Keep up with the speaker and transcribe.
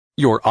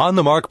Your On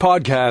the Mark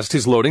podcast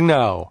is loading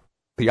now.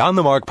 The On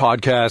the Mark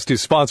podcast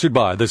is sponsored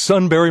by the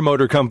Sunbury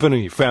Motor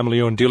Company,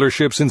 family-owned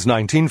dealership since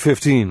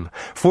 1915,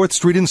 4th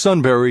Street in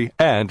Sunbury,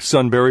 and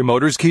Sunbury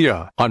Motors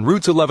Kia on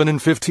routes 11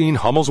 and 15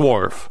 Hummel's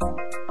Wharf.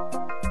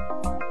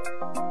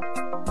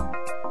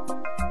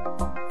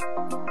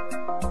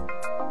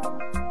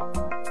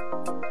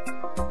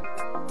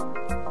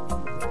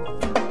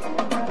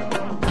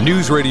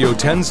 News Radio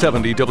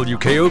 1070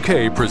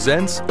 WKOK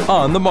presents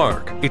On the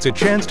Mark. It's a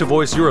chance to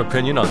voice your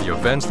opinion on the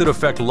events that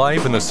affect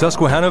life in the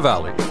Susquehanna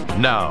Valley.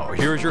 Now,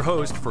 here's your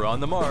host for On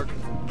the Mark,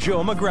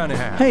 Joe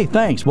McGranghan. Hey,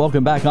 thanks.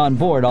 Welcome back on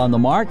board On the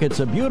Mark. It's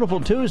a beautiful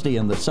Tuesday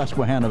in the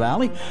Susquehanna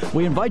Valley.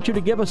 We invite you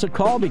to give us a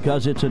call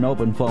because it's an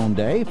open phone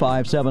day.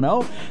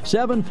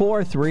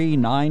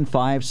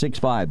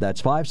 570-743-9565. That's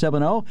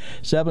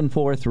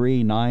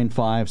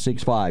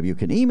 570-743-9565. You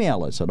can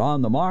email us at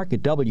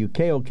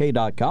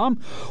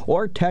onthemark@wkok.com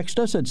or text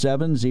us at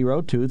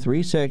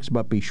 70236,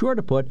 but be sure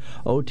to put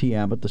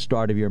OTM at the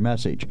start of your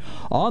message.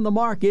 On the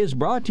Mark is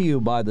brought to you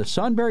by the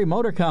Sunbury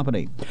Motor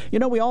Company. You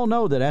know, we all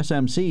know that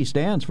SMC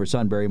stands for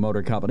Sunbury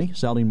Motor Company,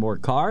 selling more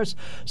cars,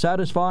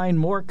 satisfying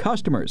more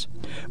customers.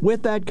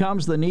 With that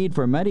comes the need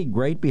for many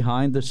great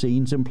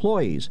behind-the-scenes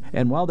employees.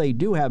 And while they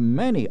do have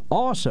many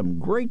awesome,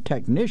 great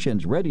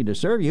technicians ready to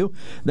serve you,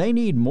 they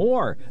need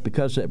more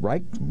because, as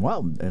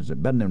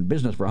they've been in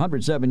business for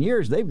 107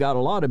 years, they've got a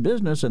lot of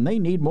business and they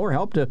need more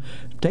help to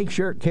take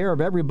care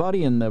of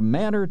everybody in the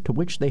manner to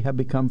which they have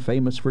become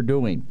famous for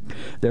doing.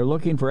 They're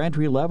looking for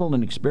entry-level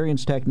and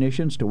experienced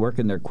technicians to work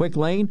in their quick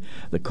lane,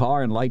 the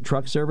car and light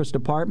truck service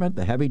department,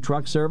 the heavy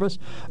truck service,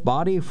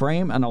 body,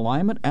 frame, and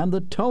alignment, and the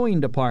towing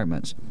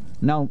departments.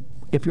 Now,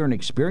 if you're an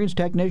experienced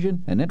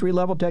technician, an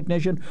entry-level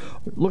technician,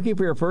 looking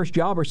for your first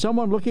job, or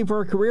someone looking for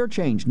a career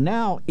change,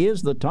 now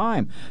is the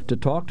time to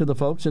talk to the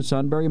folks at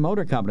Sunbury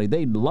Motor Company.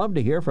 They'd love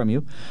to hear from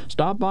you.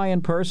 Stop by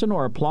in person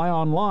or apply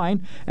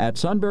online at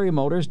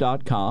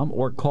sunburymotors.com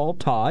or call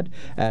Todd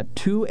at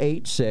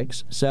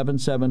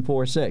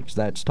 286-7746.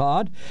 That's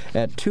Todd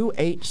at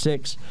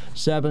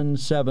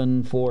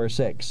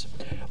 286-7746.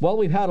 Well,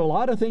 we've had a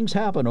lot of things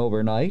happen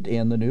overnight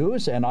in the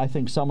news, and I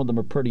think some of them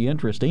are pretty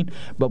interesting,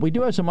 but we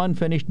do have some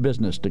unfinished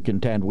business to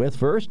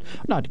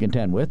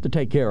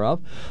take care of.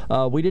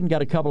 We didn't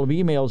get a couple of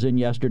emails in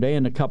yesterday,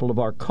 and a couple of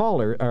our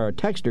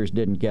texters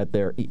didn't get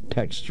their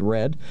texts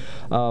read.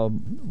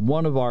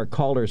 One of our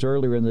callers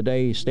earlier in the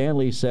day,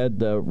 Stanley said,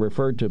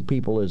 referred to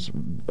people as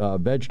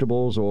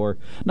vegetables, or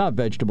not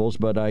vegetables,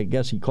 but I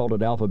guess he called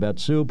it alphabet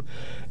soup.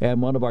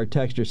 And one of our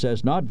texters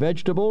says, not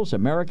vegetables,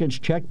 Americans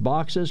check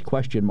boxes, ?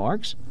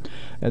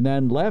 And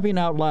then laughing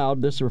out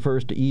loud, this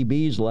refers to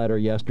EB's letter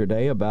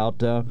yesterday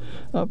about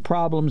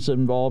problems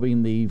involving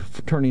the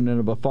turning in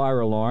of a fire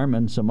alarm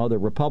and some other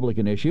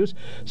Republican issues.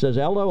 Says,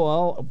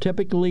 LOL,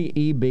 typically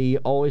EB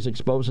always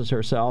exposes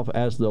herself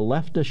as the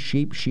leftist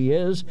sheep she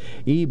is.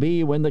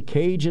 EB, when the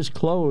cage is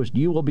closed,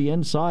 you will be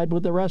inside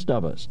with the rest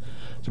of us.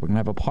 So we're going to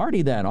have a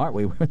party then, aren't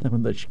we,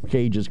 when the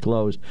cage is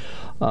closed?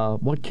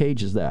 What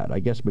cage is that? I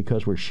guess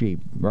because we're sheep,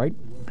 right?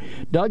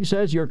 Doug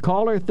says, your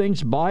caller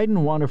thinks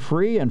Biden won a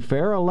free and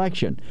fair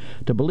election.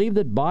 To believe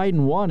that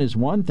Biden won is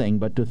one thing,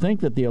 but to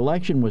think that the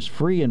election was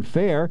free and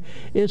fair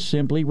is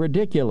simply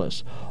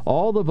ridiculous.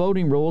 All the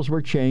voting rules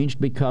were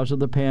changed because of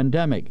the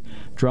pandemic.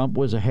 Trump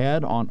was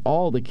ahead on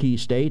all the key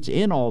states,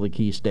 and on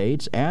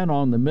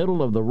the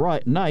middle of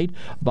the night,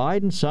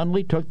 Biden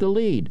suddenly took the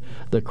lead.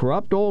 The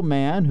corrupt old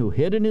man who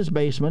hid in his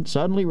basement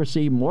suddenly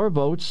received more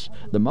votes,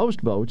 the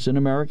most votes in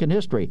American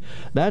history.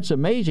 That's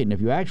amazing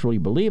if you actually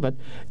believe it.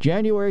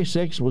 January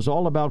 6th was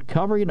all about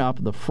covering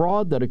up the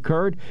fraud that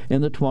occurred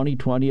in the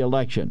 2020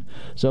 election,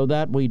 so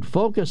that we'd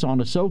focus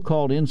on a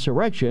so-called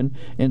insurrection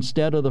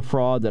instead of the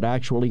fraud that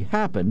actually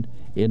happened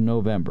in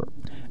November.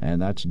 And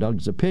that's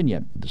Doug's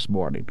opinion this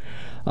morning.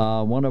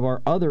 One of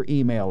our other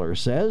emailers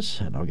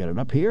says, and I'll get it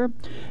up here,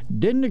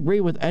 didn't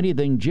agree with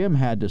anything Jim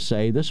had to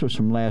say. This was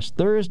from last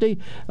Thursday.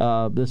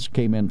 This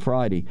came in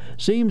Friday.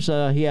 Seems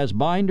he has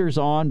binders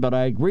on, but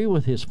I agree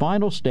with his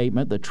final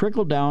statement that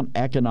trickle-down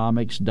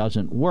economics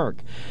doesn't work.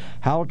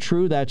 How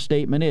true that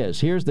statement is.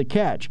 Here's the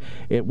catch.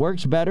 It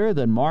works better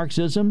than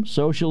Marxism,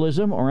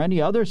 socialism, or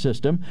any other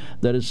system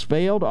that has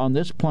failed on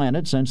this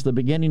planet since the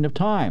beginning of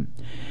time.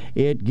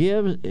 It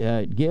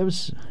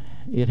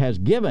has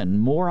given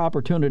more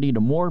opportunity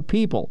to more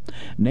people.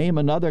 Name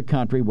another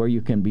country where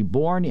you can be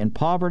born in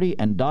poverty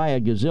and die a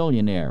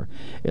gazillionaire.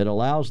 It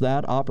allows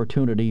that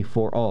opportunity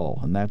for all.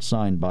 And that's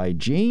signed by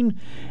Gene.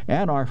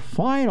 And our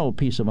final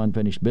piece of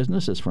unfinished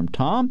business is from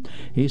Tom.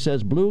 He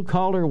says,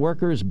 blue-collar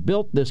workers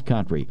built this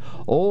country.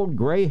 Old,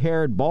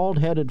 gray-haired,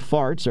 bald-headed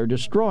farts are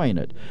destroying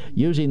it.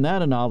 Using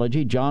that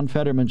analogy, John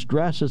Fetterman's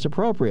dress is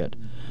appropriate.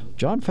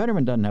 John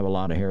Fetterman doesn't have a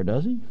lot of hair,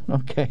 does he?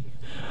 Okay.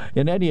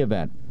 In any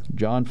event,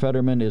 John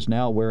Fetterman is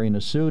now wearing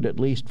a suit, at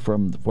least for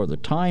the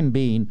time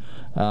being,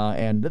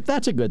 and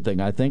that's a good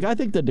thing, I think. I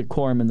think the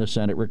decorum in the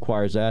Senate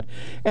requires that,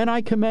 and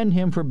I commend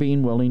him for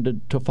being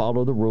willing to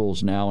follow the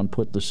rules now and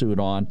put the suit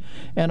on,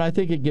 and I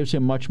think it gives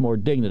him much more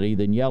dignity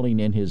than yelling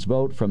in his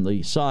vote from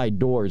the side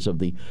doors of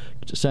the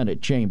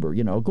Senate chamber.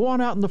 Go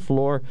on out on the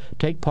floor,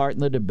 take part in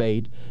the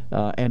debate,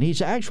 and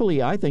he's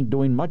actually, I think,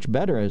 doing much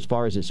better as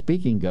far as his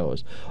speaking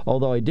goes,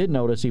 although I did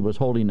notice he was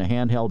holding a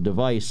handheld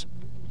device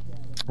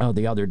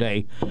the other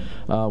day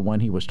when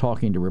he was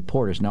talking to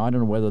reporters. Now, I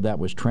don't know whether that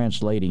was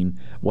translating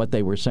what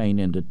they were saying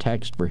into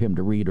text for him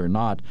to read or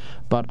not,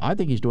 but I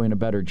think he's doing a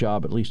better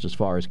job, at least as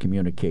far as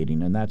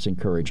communicating, and that's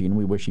encouraging.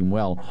 We wish him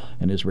well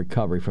in his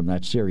recovery from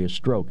that serious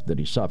stroke that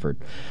he suffered.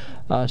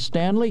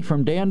 Stanley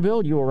from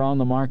Danville, you were on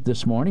the mark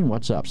this morning.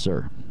 What's up,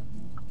 sir?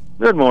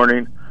 Good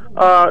morning.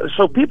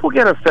 So people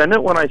get offended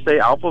when I say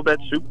Alphabet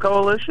Soup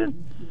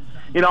Coalition?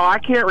 I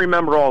can't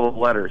remember all the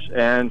letters,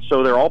 and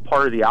so they're all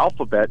part of the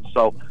alphabet,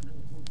 so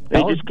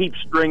they just keep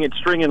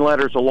stringing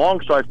letters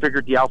along, so I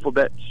figured the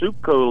Alphabet Soup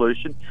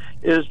Coalition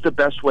is the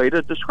best way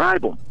to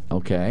describe them.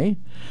 Okay.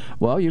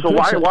 Well,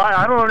 why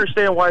I don't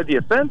understand why the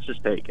offense is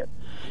taken.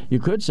 You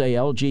could say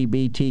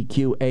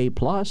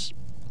LGBTQA+.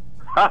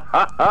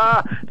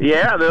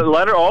 Yeah,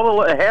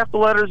 half the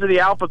letters of the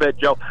alphabet,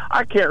 Joe.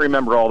 I can't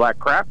remember all that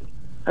crap.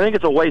 I think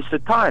it's a waste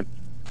of time.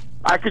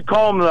 I could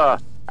call them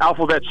the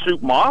Alphabet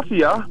Soup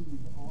Mafia.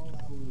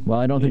 Well,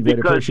 I don't think they'd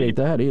appreciate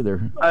that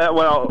either.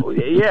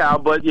 Yeah,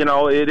 but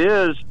it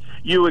is.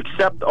 You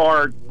accept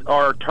our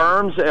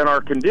terms and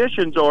our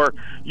conditions, or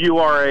you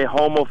are a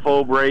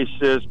homophobe,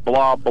 racist,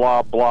 blah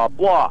blah blah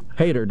blah.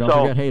 Hater, don't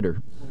forget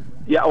hater.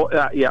 Yeah,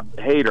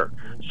 hater.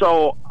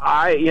 So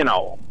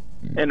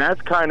and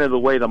that's kind of the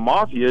way the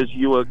mafia is.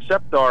 You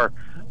accept our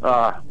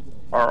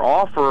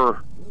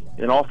offer,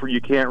 an offer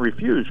you can't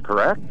refuse.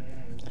 Correct?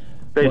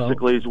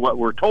 Basically, is what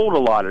we're told a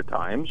lot of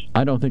times.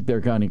 I don't think they're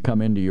going to come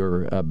into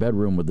your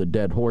bedroom with a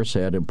dead horse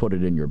head and put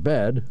it in your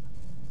bed.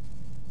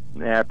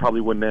 Yeah, it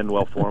probably wouldn't end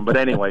well for them. But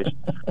anyways,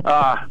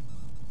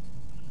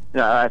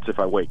 that's if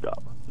I wake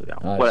up.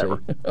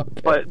 Whatever.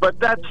 Okay. But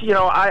that's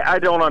I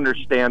don't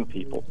understand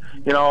people.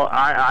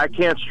 I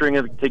can't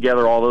string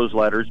together all those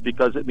letters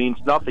because it means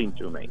nothing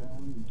to me.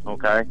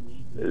 Okay.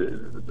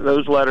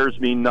 Those letters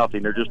mean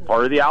nothing. They're just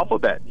part of the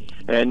alphabet.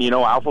 And,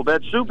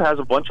 Alphabet Soup has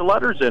a bunch of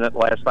letters in it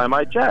last time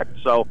I checked.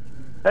 So,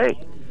 hey,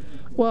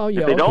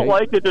 if they don't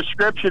like the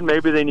description,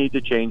 maybe they need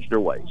to change their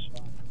ways.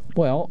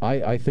 Well,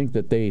 I think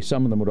that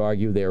some of them would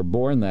argue they are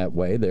born that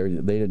way.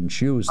 They didn't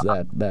choose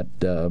that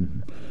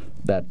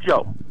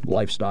Joe,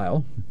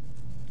 lifestyle.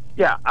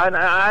 Yeah, and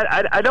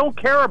I don't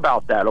care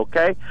about that,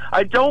 okay?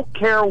 I don't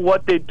care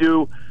what they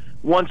do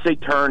once they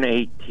turn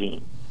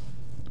 18.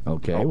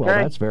 Okay, well,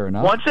 that's fair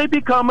enough. Once they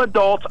become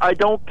adults, I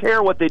don't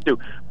care what they do.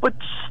 But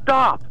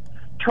stop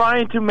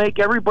trying to make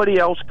everybody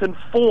else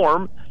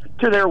conform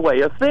to their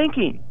way of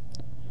thinking.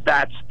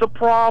 That's the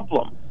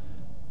problem.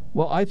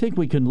 Well, I think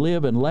we can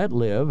live and let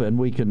live, and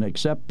we can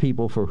accept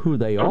people for who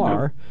they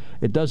are.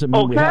 It doesn't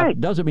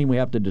mean we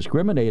have to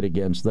discriminate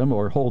against them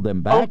or hold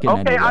them back in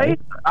any way.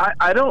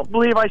 I don't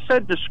believe I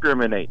said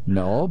discriminate.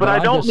 No, but I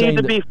don't need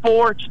to be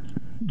forced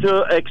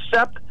to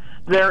accept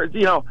their,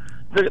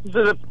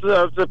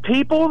 the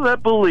people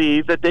that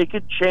believe that they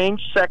could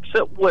change sex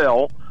at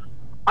will.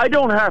 I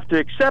don't have to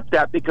accept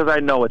that because I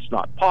know it's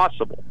not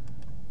possible.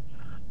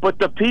 But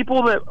the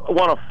people that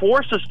want to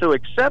force us to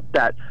accept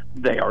that,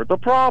 they are the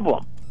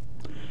problem.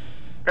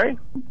 Okay.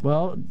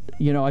 Well,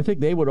 I think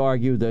they would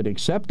argue that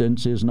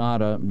acceptance is not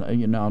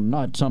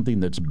not something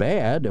that's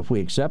bad if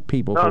we accept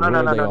people for where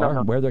they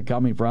are, where they're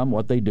coming from,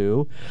 what they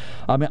do.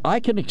 I mean,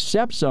 I can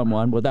accept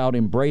someone without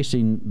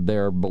embracing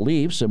their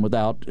beliefs and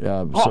without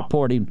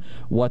supporting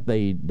what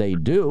they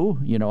do.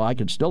 I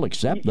can still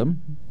accept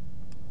them.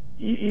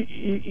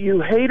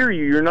 You hater,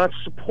 you're not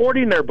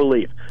supporting their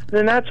belief.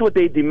 Then that's what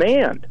they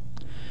demand.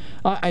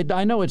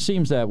 I know it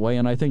seems that way,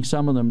 and I think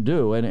some of them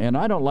do. And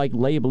I don't like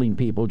labeling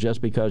people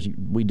just because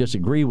we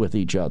disagree with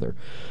each other.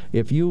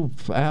 If you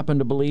happen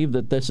to believe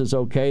that this is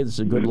okay, this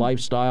is a good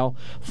lifestyle,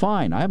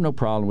 fine. I have no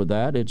problem with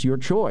that. It's your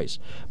choice.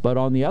 But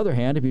on the other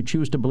hand, if you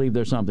choose to believe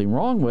there's something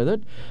wrong with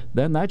it,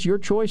 then that's your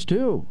choice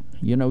too.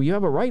 You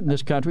have a right in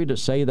this country to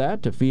say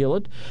that, to feel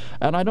it,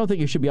 and I don't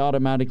think you should be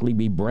automatically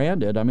be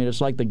branded. I mean,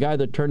 it's like the guy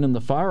that turned in the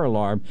fire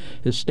alarm.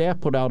 His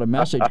staff put out a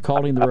message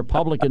calling the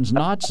Republicans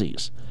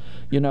Nazis.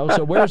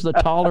 So where's the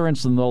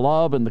tolerance and the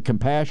love and the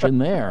compassion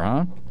there,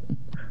 huh?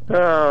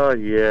 Oh,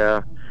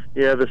 yeah.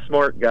 Yeah, the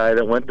smart guy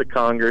that went to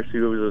Congress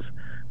who was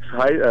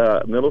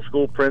a middle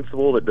school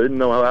principal that didn't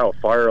know how a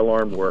fire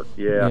alarm worked.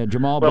 Yeah,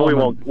 Jamal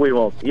Bowman. We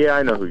won't. Yeah,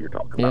 I know who you're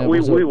talking about.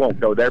 We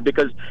won't go there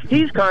because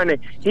he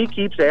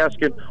keeps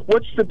asking,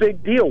 what's the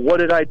big deal?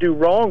 What did I do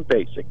wrong,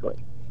 basically?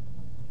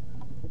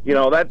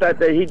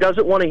 That he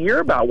doesn't want to hear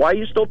about. Why are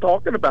you still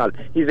talking about it?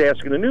 He's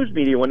asking the news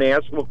media when they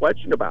ask him a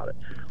question about it.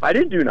 I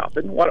didn't do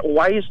nothing.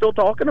 Why are you still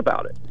talking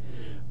about it?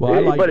 Well,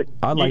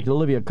 I like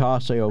Olivia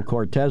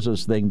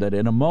Ocasio-Cortez's thing that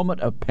in a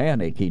moment of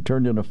panic he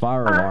turned in a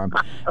fire alarm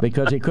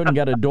because he couldn't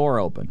get a door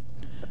open.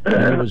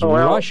 And he was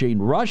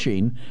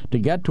rushing to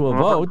get to a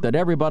vote that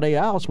everybody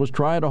else was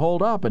trying to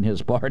hold up in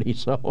his party.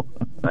 So,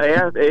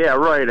 yeah,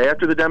 right.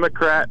 After the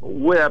Democrat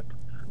whip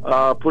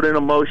put in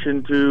a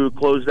motion to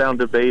close down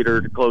debate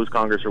or to close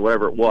Congress or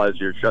whatever it was,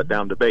 or shut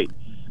down debate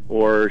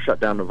or shut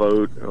down the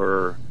vote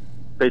or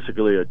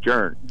basically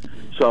adjourn.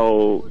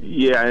 So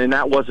yeah, and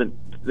that wasn't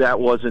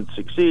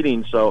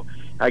succeeding. So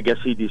I guess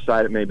he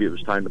decided maybe it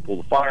was time to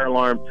pull the fire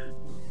alarm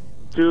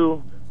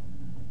to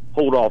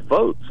hold off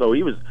votes. So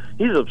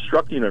he's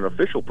obstructing an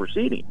official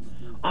proceeding.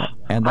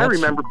 And I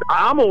remember.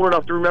 I'm old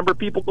enough to remember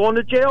people going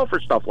to jail for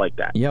stuff like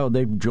that. Yeah,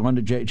 they've gone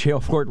to jail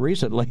for it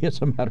recently,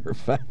 as a matter of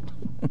fact.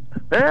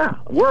 Yeah,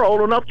 we're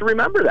old enough to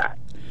remember that.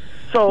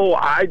 So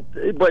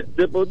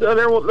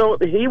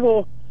he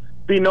will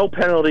be no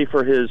penalty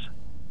for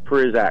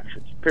his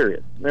actions.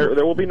 Period.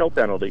 There will be no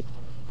penalty,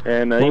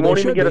 and he won't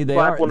even get a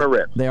slap on the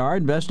wrist. They are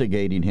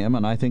investigating him,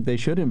 and I think they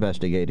should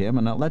investigate him.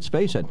 And let's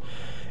face it,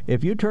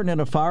 if you turn in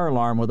a fire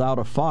alarm without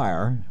a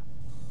fire,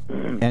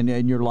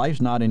 and your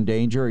life's not in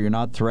danger, or you're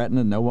not threatened,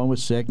 and no one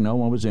was sick, no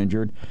one was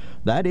injured,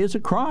 that is a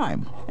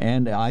crime,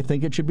 and I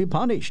think it should be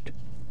punished.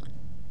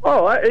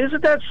 Oh,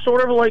 isn't that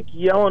sort of like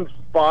yelling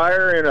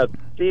fire in a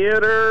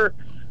theater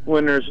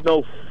when there's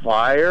no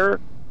fire?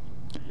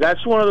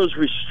 That's one of those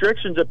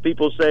restrictions that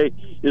people say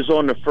is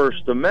on the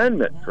First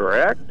Amendment,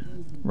 correct?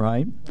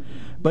 Right.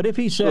 But if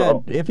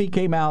he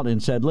came out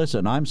and said,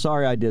 listen, I'm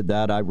sorry I did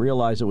that. I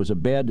realize it was a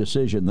bad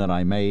decision that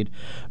I made,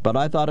 but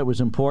I thought it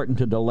was important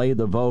to delay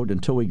the vote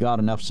until we got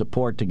enough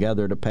support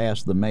together to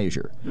pass the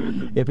measure.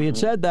 If he had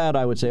said that,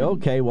 I would say,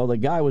 okay, well, the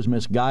guy was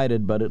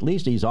misguided, but at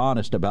least he's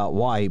honest about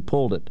why he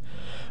pulled it.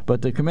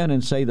 But to come in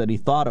and say that he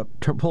thought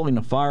pulling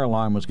the fire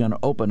alarm was going to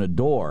open a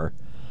door,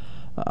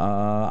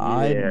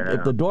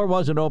 if the door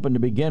wasn't open to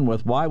begin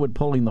with, why would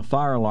pulling the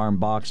fire alarm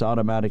box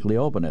automatically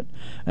open it?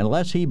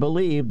 Unless he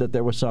believed that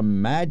there was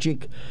some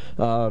magic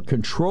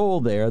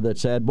control there that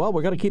said, well,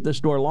 we're going to keep this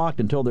door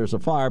locked until there's a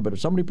fire, but if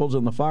somebody pulls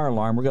in the fire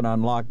alarm, we're going to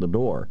unlock the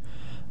door.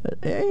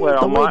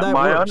 Well,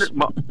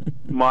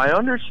 my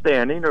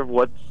understanding of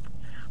what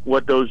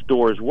those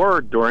doors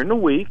were during the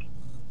week,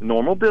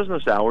 normal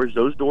business hours,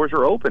 those doors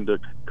are open to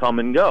come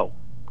and go.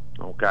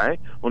 Okay?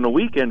 On the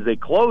weekends, they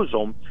close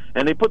them,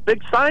 and they put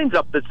big signs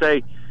up that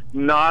say,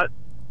 not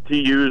to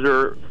use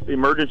or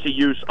emergency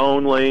use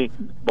only,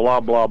 blah,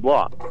 blah,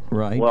 blah.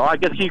 Right. Well, I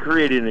guess he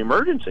created an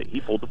emergency. He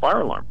pulled the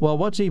fire alarm. Well,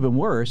 what's even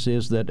worse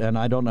is that, and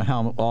I don't know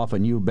how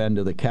often you've been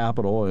to the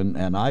Capitol,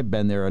 and I've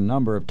been there a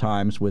number of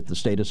times with the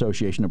State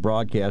Association of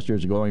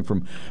Broadcasters, going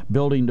from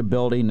building to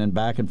building and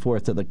back and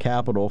forth to the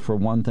Capitol for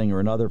one thing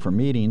or another for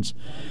meetings.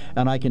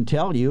 And I can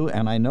tell you,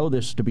 and I know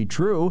this to be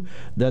true,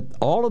 that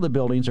all of the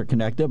buildings are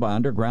connected by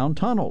underground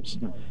tunnels.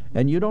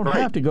 And you don't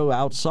have to go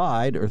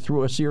outside or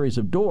through a series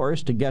of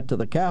doors to get to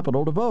the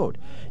Capitol to vote.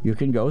 You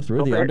can go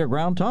through the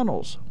underground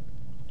tunnels.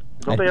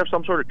 Don't they have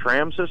some sort of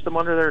tram system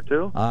under there,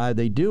 too?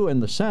 They do in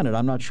the Senate.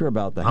 I'm not sure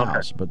about the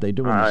House, but they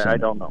do in the Senate. I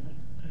don't know.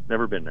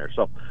 Never been there.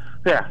 So,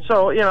 yeah.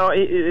 So,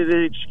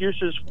 the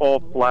excuses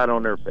fall flat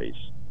on their face.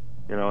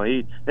 And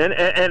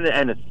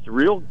the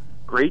real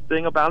great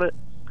thing about it,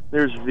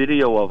 there's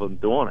video of him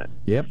doing it.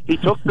 Yep. He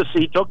took the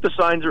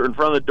signs that were in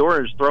front of the door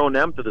and is throwing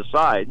them to the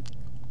side.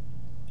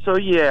 So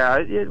yeah,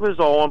 it was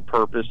all on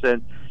purpose,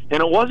 and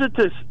it wasn't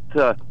to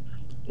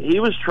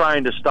he was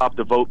trying to stop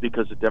the vote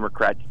because the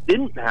Democrats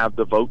didn't have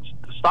the votes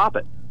to stop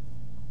it.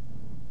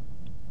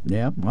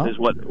 Yeah, well, is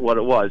what it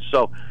was.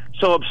 So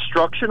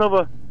obstruction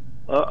of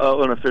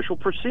an official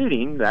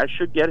proceeding, that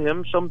should get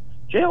him some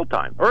jail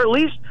time, or at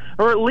least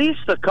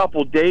a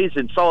couple days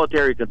in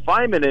solitary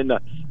confinement in the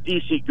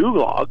D.C.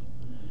 gulag.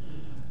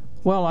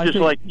 Well, just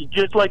like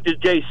the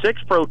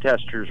J6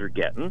 protesters are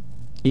getting.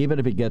 Even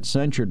if it gets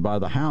censured by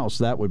the House,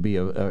 that would be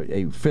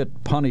a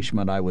fit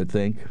punishment, I would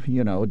think.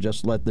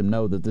 Just let them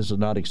know that this is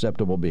not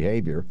acceptable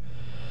behavior.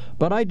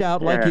 But I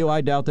doubt, like you,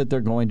 I doubt that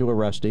they're going to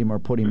arrest him or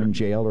put him in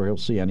jail or he'll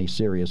see any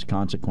serious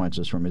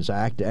consequences from his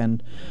act.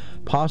 And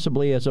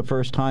possibly as a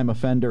first-time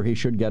offender, he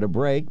should get a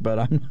break,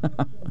 but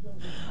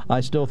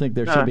I still think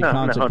there should be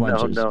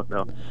consequences. No.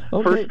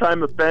 Okay.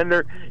 First-time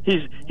offender.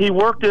 He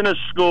worked in a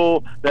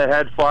school that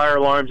had fire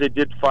alarms. They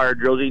did fire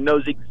drills. He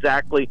knows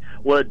exactly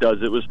what it does.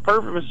 It was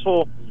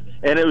purposeful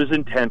and it was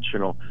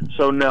intentional.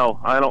 So no,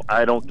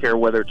 I don't care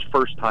whether it's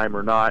first time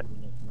or not.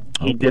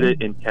 He did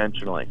it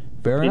intentionally.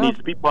 Fair he enough. needs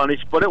to be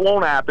punished, but it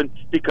won't happen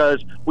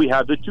because we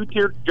have the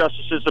two-tiered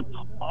justice system.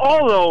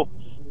 Although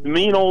the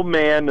mean old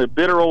man, the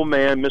bitter old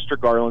man, Mr.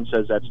 Garland,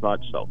 says that's not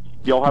so.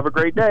 Y'all have a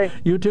great day.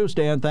 You too,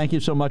 Stan. Thank you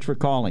so much for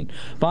calling.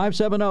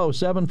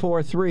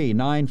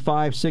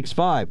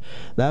 570-743-9565.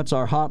 That's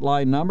our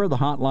hotline number. The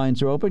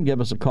hotlines are open. Give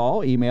us a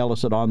call. Email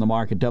us at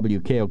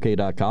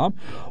onthemark@wkok.com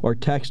or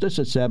text us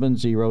at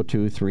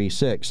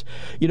 70236.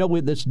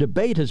 This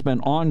debate has been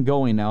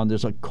ongoing now, and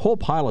there's a whole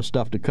pile of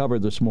stuff to cover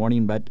this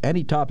morning, but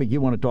any topic you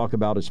want to talk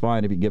about is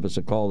fine if you give us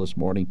a call this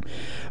morning.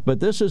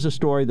 But this is a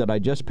story that I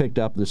just picked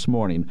up this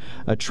morning.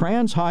 A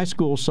trans high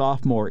school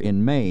sophomore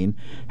in Maine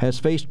has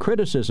faced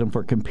criticism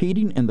for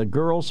competing in the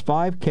girls'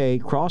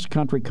 5K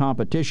cross-country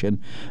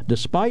competition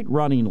despite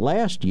running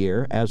last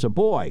year as a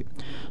boy.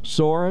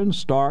 Soren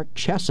Stark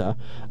Chessa,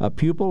 a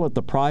pupil at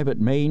the private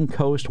Maine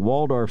Coast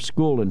Waldorf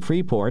School in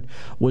Freeport,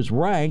 was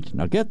ranked,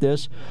 now get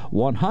this,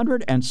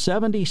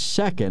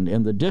 172nd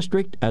in the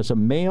district as a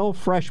male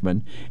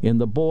freshman in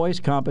the boys'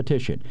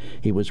 competition.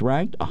 He was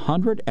ranked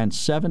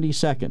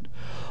 172nd.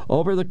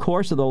 Over the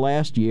course of the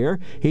last year,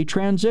 he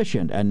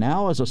transitioned, and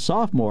now as a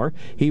sophomore,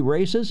 he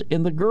races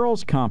in the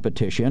girls'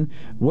 competition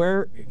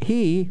where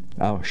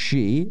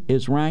she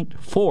is ranked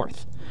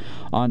 4th.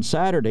 On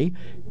Saturday,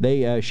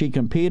 she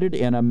competed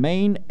in a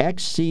Maine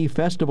XC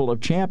Festival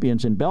of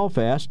Champions in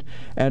Belfast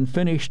and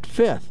finished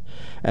 5th.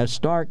 As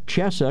Stark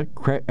Chessa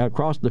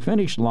crossed the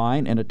finish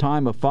line in a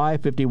time of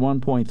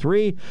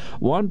 5:51.3,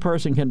 one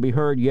person can be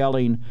heard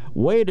yelling,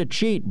 "Way to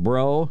cheat,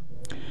 bro."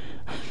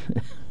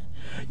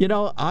 You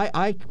know,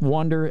 I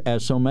wonder,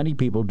 as so many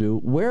people do,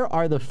 where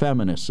are the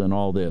feminists in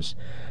all this?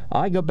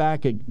 I go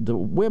back, the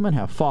women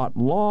have fought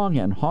long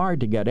and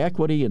hard to get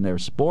equity in their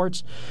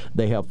sports.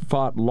 They have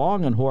fought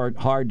long and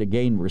hard to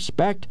gain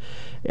respect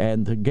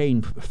and to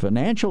gain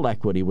financial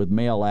equity with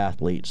male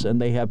athletes.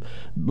 And they have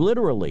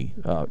literally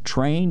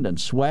trained and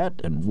sweat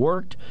and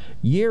worked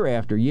year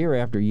after year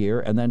after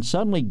year. And then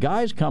suddenly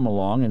guys come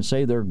along and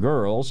say they're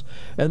girls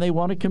and they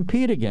want to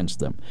compete against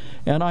them.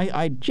 And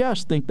I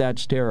just think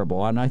that's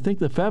terrible. And I think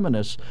the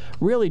feminists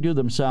really do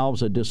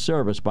themselves a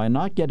disservice by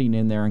not getting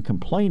in there and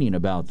complaining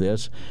about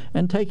this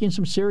and taking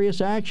some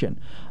serious action.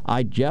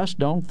 I just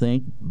don't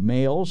think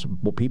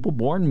people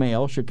born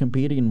male, should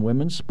compete in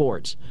women's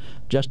sports.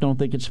 Just don't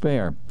think it's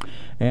fair.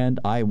 And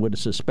I would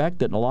suspect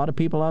that a lot of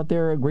people out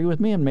there agree with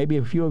me, and maybe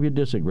a few of you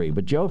disagree.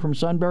 But Joe from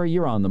Sunbury,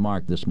 you're on the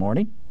mark this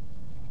morning.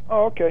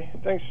 Oh, okay.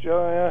 Thanks,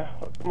 Joe.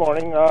 Good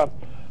morning.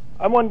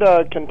 I wanted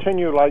to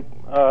continue,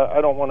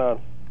 I don't want to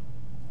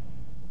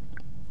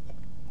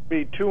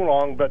be too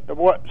long, but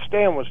what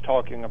Stan was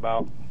talking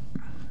about.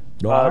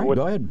 With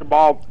go ahead.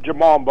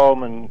 Jamal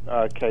Bowman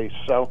case.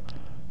 So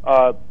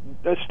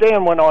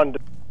Stan went on to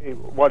say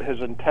what his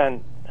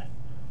intent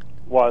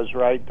was,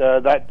 right?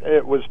 That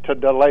it was to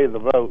delay the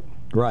vote.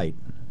 Right.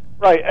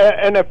 Right.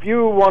 And if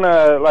you want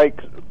to,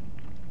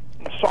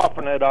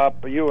 soften it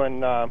up, you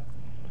and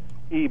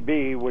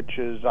EB, which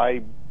is,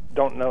 I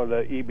don't know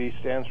the EB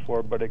stands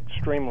for, but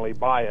extremely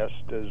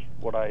biased is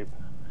what I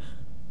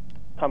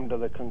come to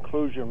the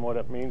conclusion what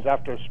it means,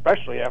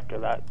 especially after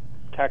that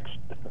text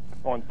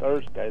on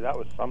Thursday. That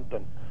was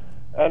something.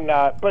 And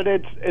but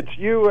it's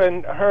you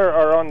and her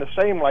are on the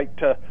same,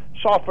 to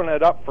soften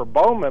it up for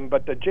Bowman,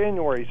 but the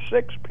January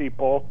 6th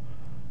people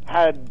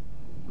had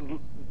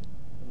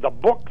the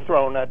book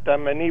thrown at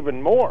them, and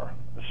even more.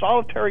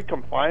 Solitary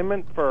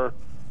confinement for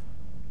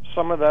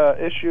some of the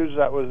issues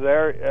that was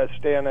there, as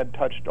Stan had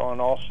touched on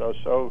also.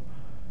 So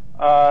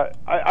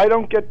I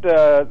don't get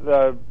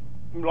the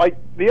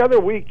other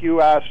week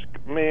you asked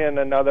me and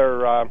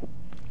another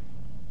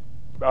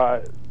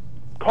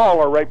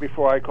caller right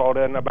before I called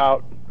in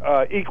about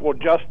equal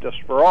justice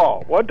for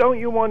all. Well, don't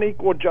you want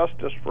equal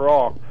justice for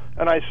all?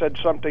 And I said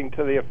something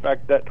to the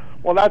effect that,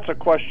 well, that's a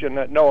question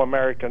that no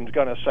American's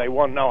going to say,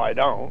 well, no, I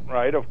don't,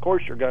 right? Of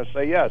course you're going to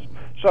say yes.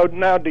 So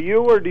now do you,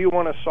 or do you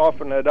want to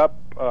soften it up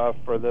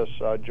for this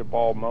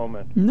Jamal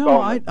moment? No,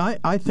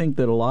 I think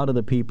that a lot of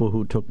the people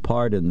who took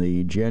part in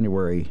the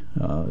January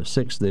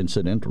 6th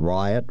incident,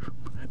 riot,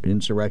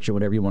 insurrection,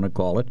 whatever you want to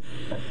call it,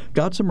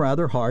 got some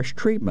rather harsh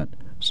treatment.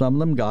 Some of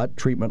them got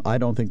treatment I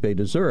don't think they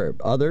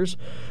deserved. Others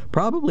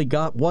probably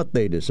got what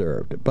they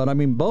deserved. But, I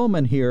mean,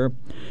 Bowman here,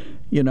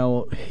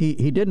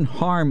 he didn't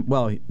harm.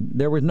 Well,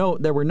 there were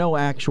no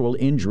actual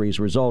injuries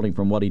resulting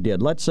from what he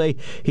did. Let's say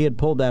he had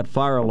pulled that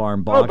fire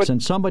alarm box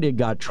and somebody had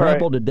got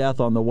trampled to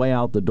death on the way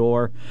out the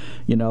door.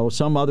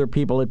 Some other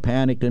people had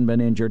panicked and been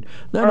injured.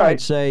 Then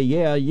I'd say,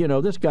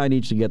 this guy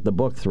needs to get the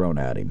book thrown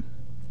at him.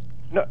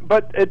 No,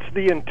 but it's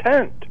the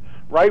intent,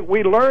 right?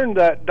 We learned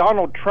that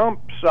Donald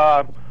Trump's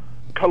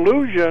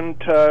collusion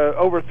to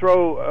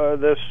overthrow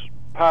this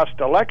past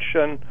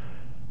election,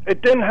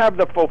 it didn't have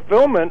the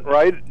fulfillment,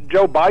 right?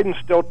 Joe Biden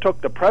still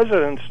took the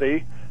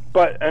presidency,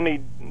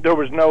 there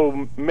was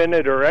no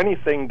minute or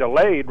anything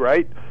delayed,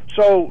 right?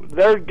 So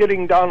they're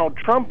getting Donald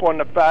Trump on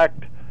the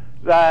fact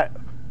that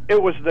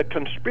it was the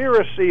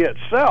conspiracy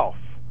itself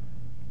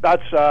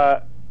that's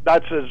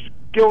as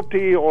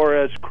guilty or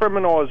as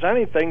criminal as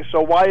anything.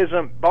 So why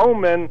isn't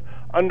Bowman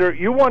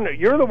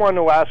you're the one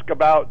who asked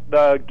about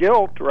the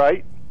guilt,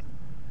 right?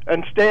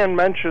 And Stan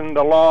mentioned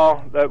the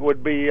law that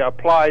would be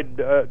applied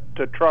to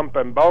Trump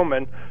and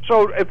Bowman.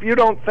 So if you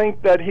don't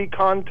think that he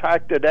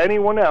contacted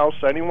anyone else,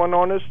 anyone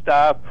on his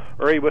staff,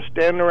 or he was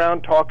standing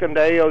around talking to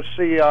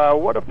AOC,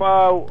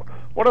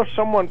 what if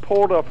someone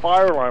pulled a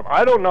fire alarm?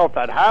 I don't know if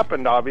that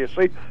happened,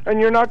 obviously, and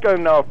you're not going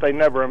to know if they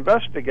never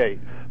investigate.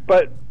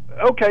 But,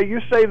 okay,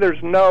 you say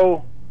there's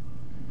no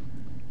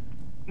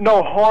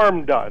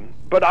harm done.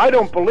 But I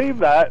don't believe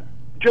that,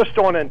 just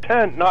on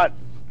intent, not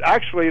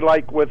actually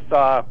like with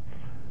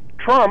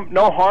Trump.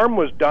 No harm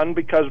was done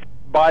because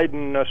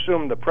Biden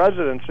assumed the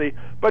presidency.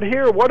 But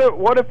here,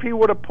 what if he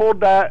would have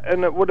pulled that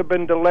and it would have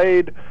been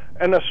delayed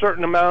and a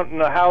certain amount in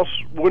the House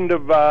wouldn't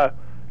have,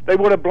 they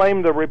would have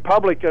blamed the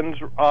Republicans,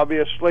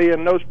 obviously,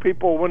 and those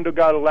people wouldn't have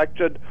got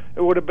elected.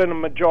 It would have been a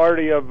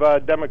majority of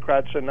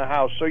Democrats in the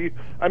House. So,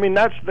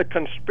 that's the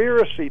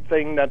conspiracy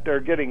thing that they're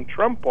getting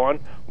Trump on.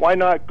 Why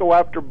not go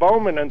after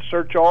Bowman and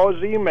search all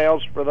his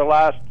emails for the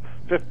last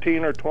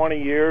 15 or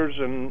 20 years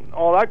and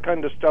all that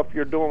kind of stuff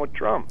you're doing with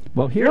Trump?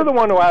 Well, you're the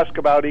one who asked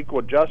about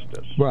equal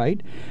justice.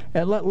 Right.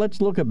 And let's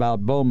look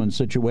about Bowman's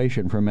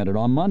situation for a minute.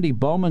 On Monday,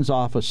 Bowman's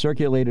office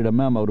circulated a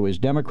memo to his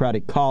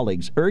Democratic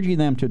colleagues urging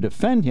them to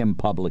defend him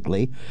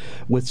publicly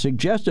with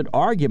suggested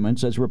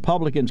arguments as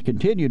Republicans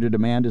continue to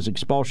demand his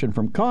expulsion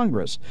from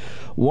Congress.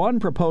 One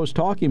proposed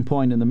talking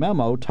point in the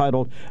memo,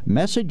 titled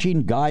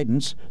Messaging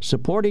Guidance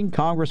Supporting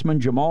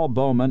Congressman Jamal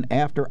Bowman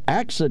After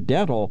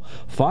Accidental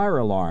Fire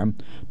Alarm,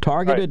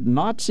 targeted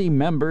Nazi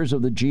members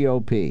of the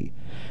GOP.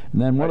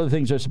 And then one of the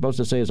things they're supposed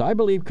to say is, I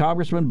believe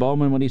Congressman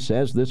Bowman when he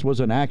says this was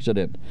an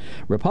accident.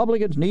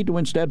 Republicans need to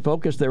instead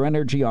focus their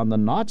energy on the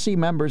Nazi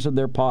members of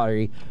their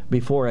party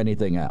before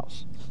anything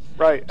else.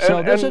 Right.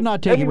 So this is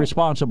not taking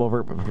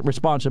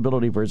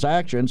responsibility for his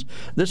actions.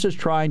 This is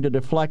trying to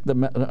deflect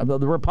the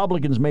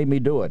Republicans made me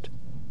do it.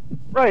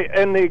 Right,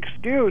 and the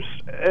excuse,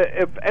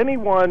 if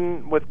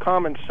anyone with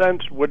common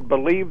sense would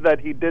believe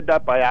that he did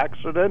that by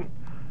accident,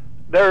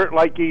 they're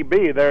like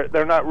EB.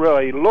 They're not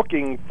really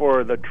looking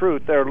for the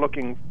truth. They're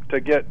looking to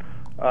get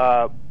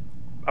a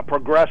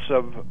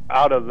progressive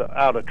out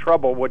of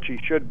trouble, which he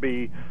should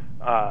be.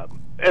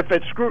 If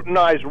it's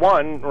scrutinized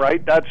one,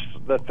 right? That's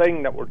the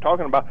thing that we're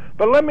talking about.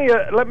 But let me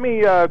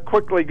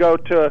quickly go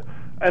to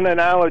an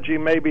analogy.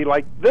 Maybe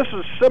like this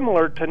is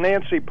similar to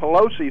Nancy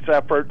Pelosi's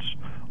efforts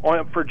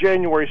for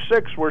January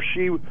 6th, where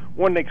she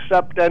wouldn't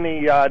accept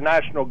any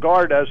National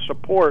Guard as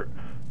support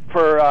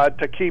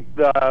to keep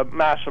the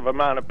massive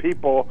amount of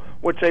people,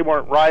 which they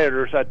weren't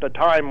rioters at the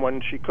time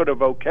when she could have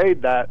okayed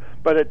that,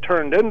 but it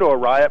turned into a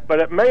riot. But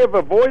it may have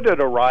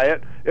avoided a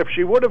riot if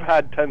she would have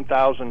had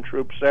 10,000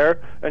 troops there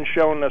and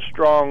shown a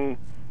strong,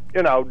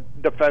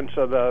 defense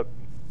of the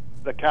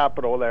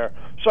Capitol there.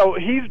 So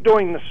he's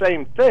doing the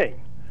same thing.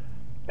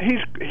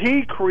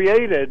 He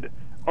created,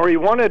 or he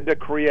wanted to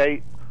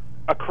create,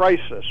 a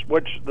crisis,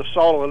 which the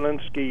Saul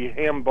Alinsky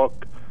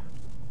handbook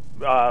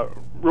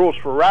rules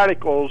for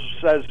radicals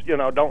says,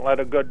 don't let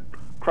a good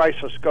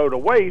crisis go to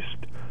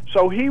waste.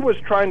 So he was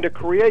trying to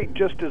create,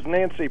 just as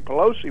Nancy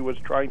Pelosi was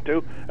trying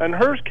to, and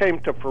hers came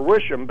to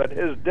fruition, but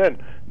his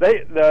didn't.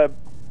 The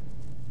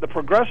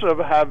progressive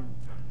have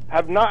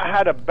not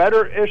had a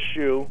better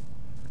issue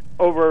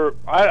over,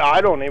 I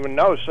don't even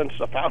know, since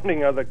the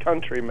founding of the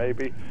country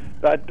maybe,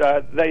 that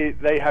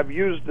they have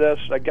used this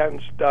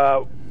against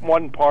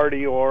one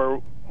party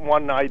or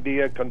one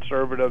idea,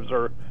 conservatives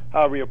or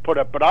however you put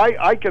it. But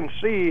I can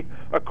see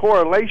a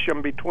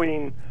correlation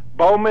between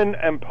Bowman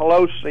and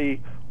Pelosi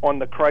on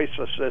the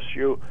crisis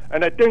issue,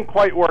 and it didn't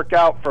quite work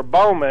out for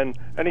Bowman,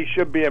 and he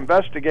should be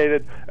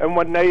investigated. And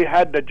when they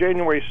had the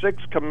January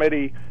 6th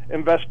committee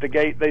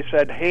investigate, they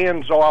said,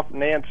 hands off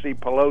Nancy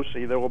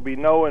Pelosi. There will be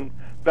no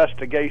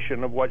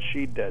investigation of what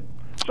she did.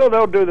 So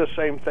they'll do the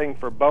same thing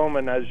for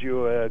Bowman, as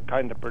you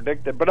kind of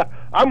predicted. But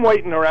I'm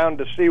waiting around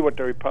to see what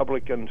the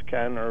Republicans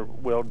can or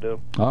will do.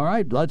 All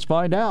right, let's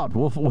find out.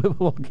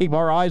 We'll keep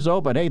our eyes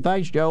open. Hey,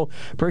 thanks, Joe.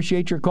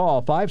 Appreciate your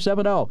call.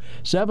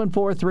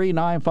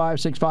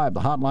 570-743-9565. The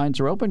hotlines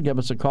are open. Give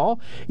us a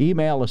call.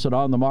 Email us at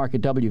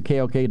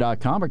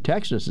onthemark@wkok.com or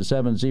text us at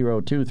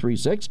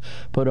 70236.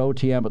 Put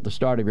OTM at the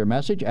start of your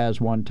message, as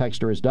one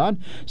texter has done.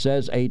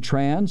 Says a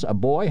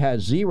boy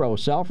has zero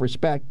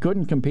self-respect,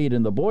 couldn't compete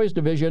in the boys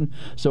division,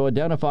 so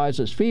identifies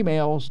as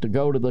females to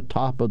go to the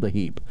top of the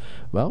heap.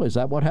 Well, is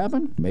that what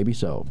happened? Maybe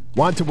so.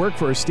 Want to work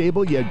for a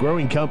stable yet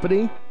growing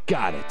company?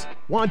 Got it.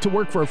 Want to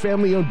work for a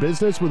family-owned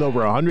business with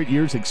over 100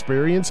 years'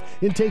 experience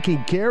in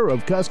taking care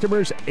of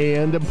customers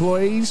and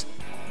employees?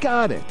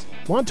 Got it.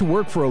 Want to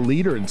work for a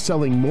leader in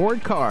selling more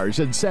cars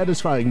and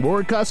satisfying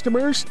more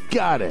customers?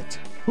 Got it.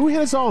 Who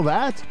has all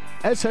that?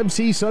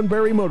 SMC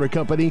Sunbury Motor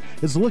Company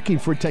is looking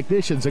for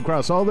technicians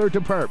across all their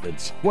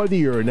departments. Whether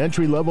you're an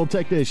entry-level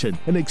technician,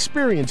 an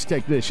experienced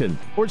technician,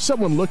 or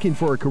someone looking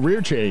for a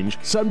career change,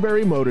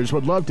 Sunbury Motors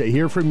would love to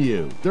hear from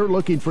you. They're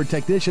looking for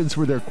technicians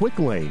for their quick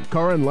lane,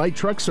 car and light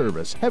truck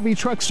service, heavy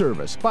truck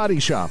service, body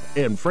shop,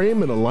 and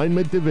frame and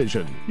alignment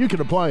division. You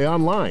can apply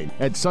online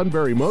at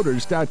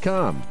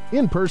sunburymotors.com,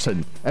 in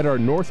person at our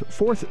North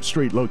 4th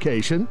Street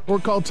location, or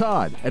call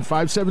Todd at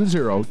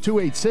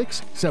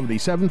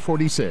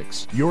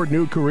 570-286-7746. Your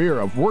new career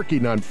of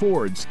working on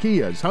Fords,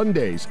 Kias,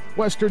 Hyundais,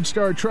 Western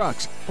Star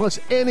trucks, plus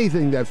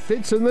anything that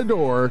fits in the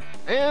door,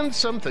 and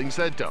some things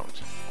that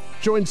don't.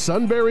 Join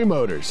Sunbury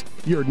Motors.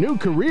 Your new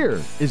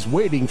career is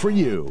waiting for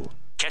you.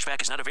 Catch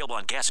Cashback is not available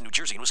on gas in New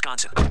Jersey and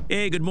Wisconsin.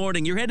 Hey, good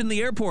morning. You're heading to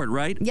the airport,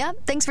 right?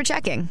 Yep, thanks for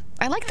checking.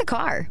 I like the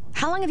car.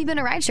 How long have you been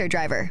a rideshare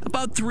driver?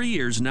 About 3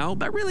 years now,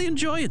 but I really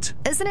enjoy it.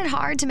 Isn't it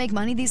hard to make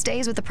money these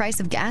days with the price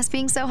of gas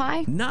being so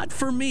high? Not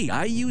for me.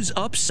 I use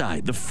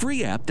Upside, the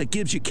free app that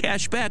gives you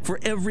cash back for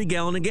every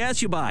gallon of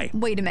gas you buy.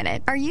 Wait a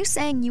minute. Are you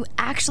saying you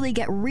actually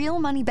get real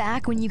money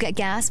back when you get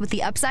gas with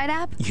the Upside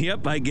app?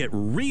 Yep, I get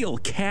real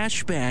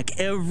cash back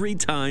every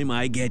time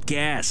I get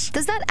gas.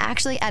 Does that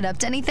actually add up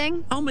to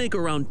anything? I'll make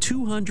around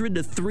 $200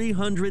 to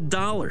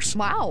 $300.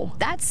 Wow,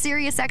 that's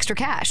serious extra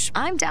cash.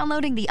 I'm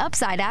downloading the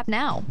Upside app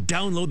now.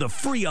 Download the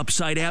free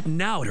Upside app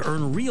now to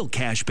earn real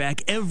cash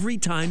back every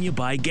time you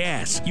buy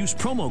gas. Use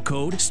promo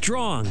code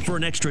STRONG for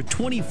an extra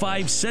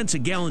 25 cents a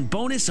gallon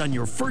bonus on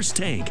your first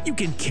tank. You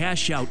can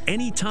cash out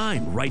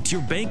anytime right to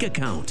your bank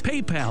account,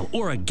 PayPal,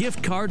 or a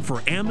gift card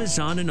for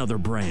Amazon and other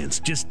brands.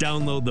 Just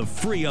download the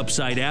free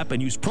Upside app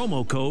and use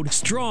promo code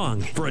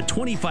STRONG for a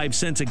 25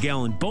 cents a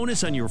gallon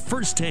bonus on your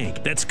first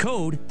tank. That's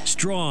code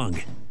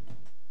STRONG.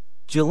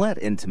 Gillette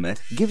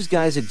Intimate gives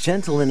guys a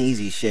gentle and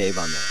easy shave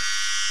on there,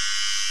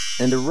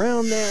 and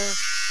around there,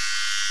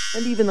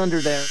 and even under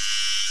there.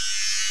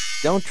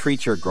 Don't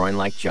treat your groin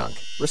like junk.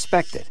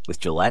 Respect it with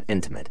Gillette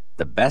Intimate,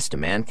 the best a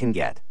man can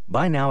get.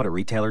 Buy now at a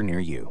retailer near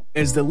you.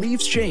 As the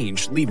leaves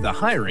change, leave the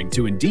hiring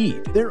to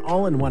Indeed. Their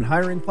all-in-one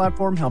hiring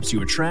platform helps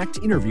you attract,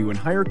 interview, and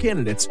hire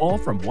candidates all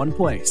from one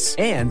place.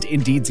 And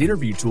Indeed's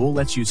interview tool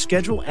lets you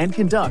schedule and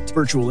conduct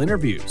virtual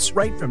interviews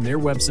right from their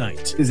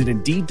website. Visit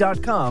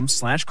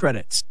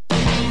Indeed.com/credits.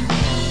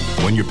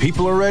 When your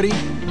people are ready,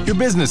 your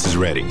business is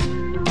ready.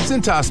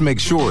 Cintas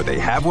makes sure they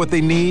have what they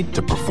need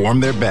to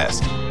perform their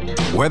best.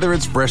 Whether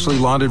it's freshly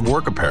laundered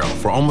work apparel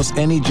for almost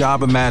any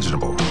job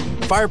imaginable,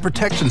 fire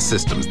protection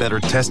systems that are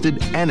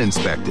tested and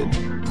inspected,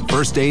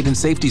 first aid and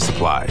safety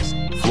supplies,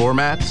 floor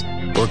mats,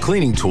 or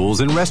cleaning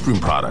tools and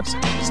restroom products,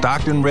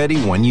 stocked and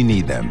ready when you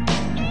need them.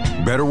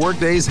 Better work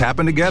days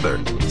happen together,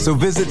 so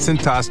visit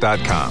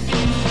Cintas.com.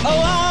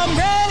 Oh, I'm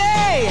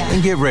ready!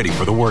 And get ready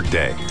for the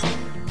workday.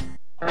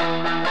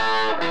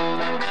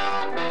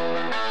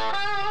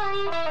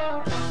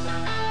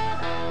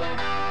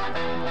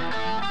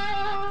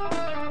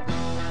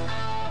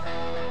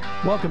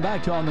 Welcome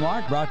back to On the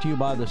Mark, brought to you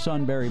by the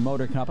Sunbury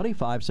Motor Company.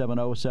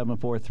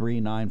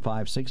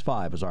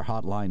 570-743-9565 is our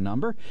hotline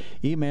number.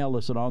 Email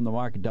us at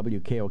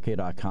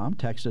onthemark@wkok.com.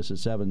 Text us at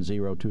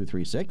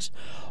 70236.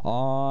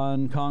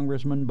 On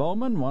Congressman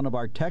Bowman, one of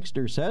our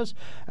texters says,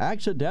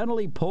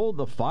 accidentally pulled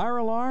the fire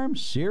alarm?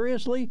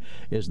 Seriously?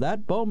 Is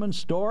that Bowman's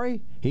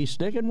story? He's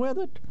sticking with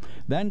it?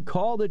 Then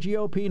call the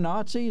GOP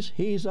Nazis?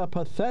 He's a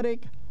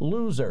pathetic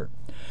loser.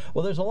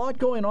 Well, there's a lot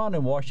going on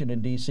in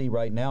Washington, D.C.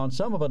 right now, and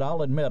some of it,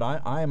 I'll admit,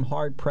 I am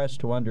hard-pressed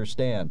to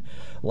understand.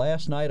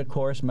 Last night, of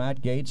course,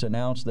 Matt Gaetz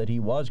announced that he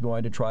was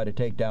going to try to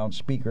take down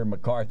Speaker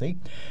McCarthy,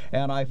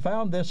 and I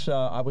found this,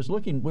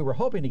 we were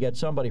hoping to get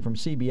somebody from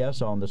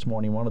CBS on this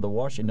morning, one of the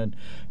Washington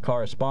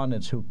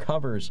correspondents who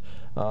covers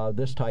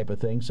this type of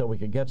thing, so we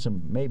could get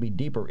some maybe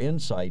deeper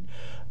insight.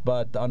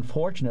 But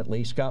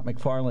unfortunately, Scott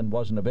McFarland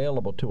wasn't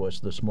available to us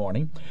this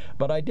morning.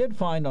 But I did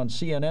find on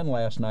CNN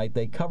last night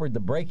they covered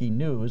the breaking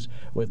news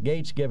with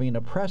Gaetz giving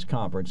a press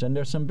conference. And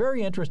there's some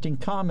very interesting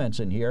comments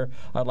in here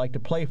I'd like to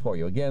play for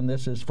you. Again,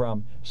 this is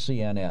from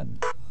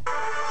CNN.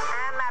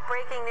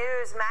 Breaking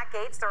news, Matt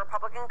Gaetz, the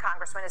Republican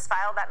congressman, has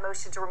filed that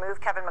motion to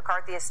remove Kevin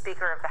McCarthy as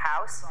Speaker of the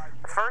House.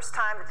 The first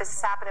time that this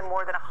has happened in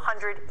more than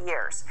 100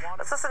 years.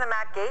 Let's listen to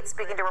Matt Gaetz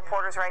speaking to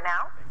reporters right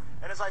now.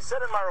 And as I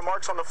said in my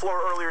remarks on the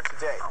floor earlier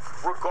today,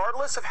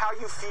 regardless of how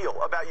you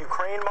feel about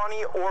Ukraine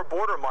money or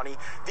border money,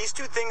 these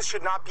two things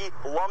should not be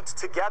lumped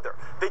together.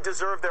 They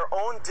deserve their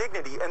own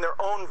dignity and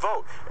their own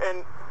vote.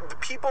 And the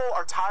people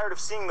are tired of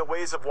seeing the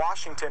ways of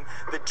Washington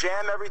that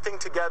jam everything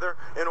together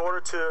in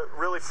order to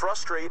really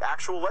frustrate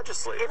actual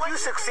legislators. If you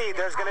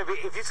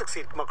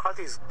succeed,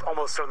 McCarthy's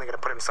almost certainly going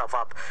to put himself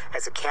up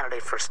as a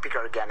candidate for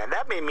Speaker again. And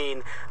that may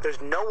mean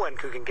there's no one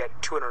who can get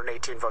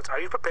 218 votes.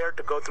 Are you prepared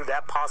to go through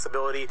that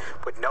possibility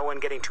with no one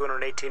getting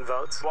 218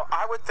 votes? Well,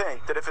 I would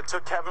think that if it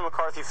took Kevin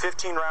McCarthy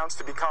 15 rounds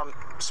to become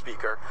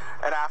Speaker,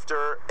 and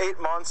after 8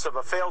 months of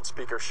a failed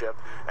speakership,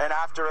 and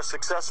after a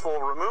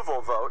successful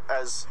removal vote,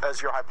 as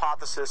your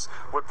hypothesis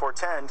would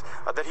portend,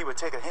 that he would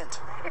take a hint.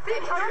 If you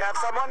have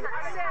someone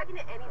talking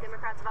to any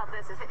Democrats about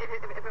this, if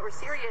it were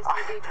serious,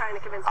 you'd be trying to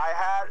convince them.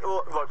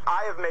 Look,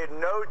 I have made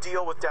no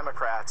deal with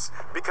Democrats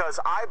because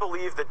I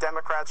believe that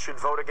Democrats should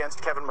vote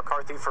against Kevin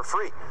McCarthy for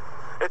free.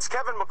 It's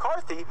Kevin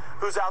McCarthy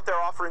who's out there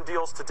offering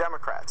deals to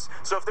Democrats.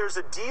 So if there's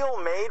a deal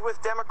made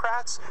with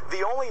Democrats,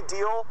 the only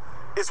deal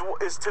is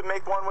to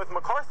make one with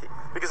McCarthy,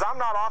 because I'm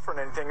not offering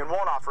anything and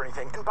won't offer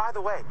anything. And by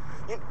the way,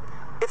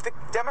 if the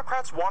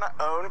Democrats want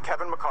to own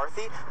Kevin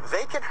McCarthy,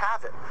 they can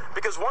have it.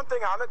 Because one thing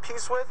I'm at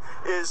peace with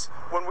is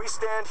when we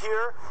stand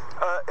here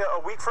a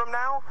week from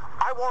now,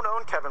 I won't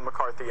own Kevin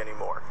McCarthy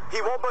anymore.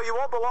 He won't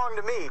belong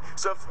to me.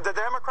 So if the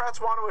Democrats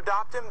want to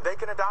adopt him, they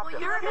can adopt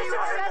him.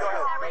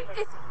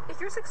 If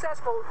you're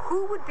successful,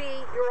 who would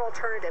be your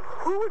alternative?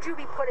 Who would you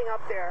be putting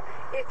up there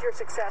if you're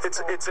successful?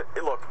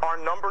 Look, our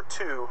number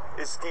 2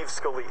 is Steve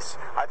Scalise.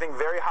 I think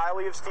very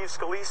highly of Steve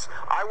Scalise.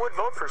 I would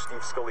vote for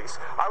Steve Scalise.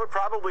 I would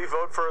probably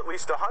vote for at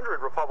least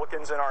 100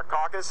 Republicans in our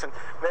caucus and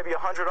maybe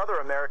 100 other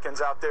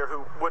Americans out there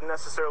who wouldn't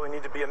necessarily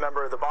need to be a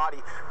member of the body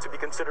to be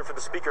considered for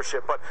the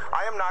speakership. But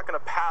I am not going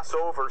to pass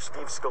over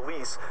Steve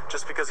Scalise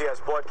just because he has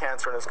blood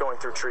cancer and is going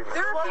through treatment.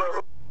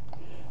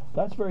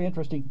 That's very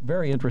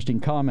interesting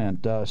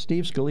comment.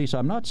 Steve Scalise,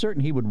 I'm not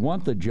certain he would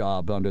want the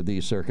job under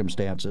these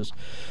circumstances.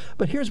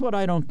 But here's what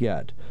I don't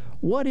get.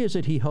 What is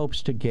it he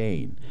hopes to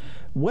gain?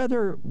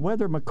 Whether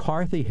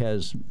McCarthy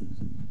has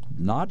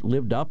not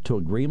lived up to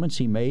agreements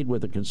he made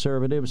with the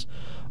conservatives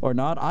or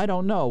not, I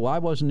don't know. I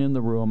wasn't in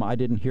the room. I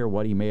didn't hear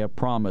what he may have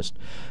promised.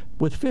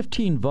 With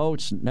 15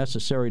 votes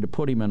necessary to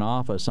put him in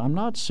office, I'm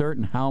not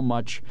certain how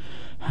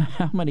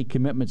many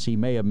commitments he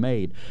may have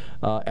made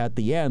at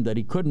the end that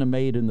he couldn't have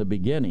made in the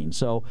beginning.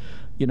 So,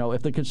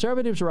 if the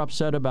conservatives are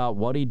upset about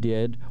what he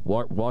did,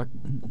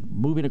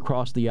 moving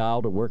across the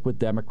aisle to work with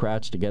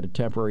Democrats to get a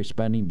temporary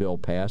spending bill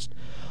passed,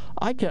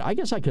 I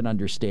guess I can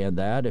understand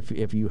that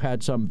if you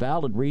had some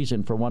valid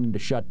reason for wanting to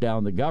shut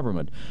down the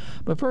government.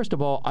 But first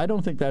of all, I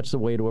don't think that's the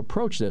way to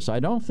approach this. I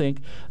don't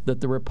think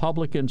that the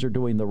Republicans are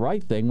doing the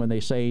right thing when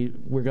they say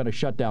we're going to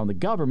shut down the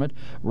government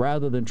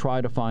rather than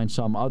try to find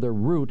some other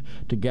route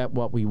to get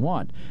what we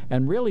want.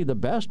 And really the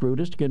best route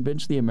is to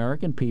convince the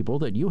American people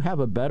that you have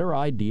a better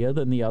idea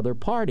than the other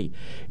party.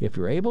 If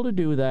you're able to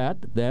do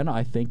that, then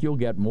I think you'll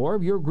get more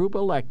of your group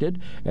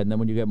elected, and then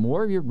when you get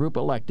more of your group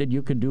elected,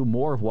 you can do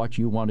more of what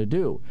you want to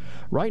do.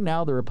 Right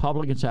now, the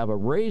Republicans have a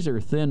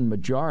razor-thin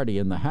majority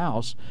in the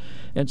House,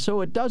 and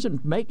so it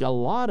doesn't make a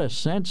lot of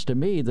sense to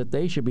me that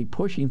they should be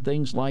pushing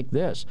things like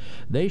this.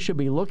 They should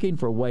be looking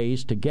for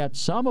ways to get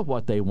some of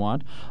what they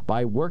want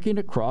by working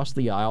across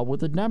the aisle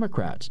with the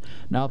Democrats.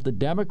 Now, if the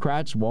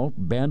Democrats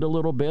won't bend a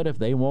little bit, if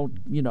they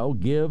won't,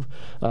 give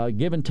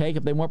and take,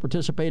 if they won't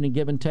participate in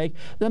give and take,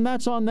 then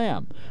that's on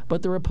them.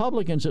 But the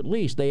Republicans, at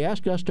least, they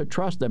asked us to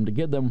trust them to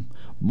give them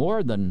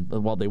more than,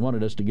 they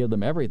wanted us to give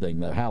them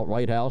everything, the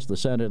White House, the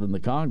Senate, and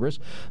the Congress,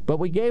 but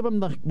we gave them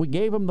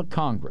the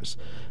Congress.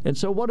 And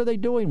so what are they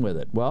doing with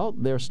it? Well,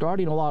 they're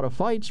starting a lot of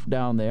fights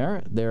down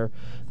there.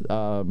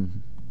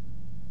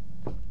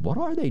 What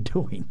are they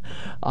doing?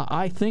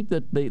 I think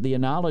that the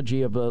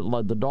analogy of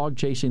the dog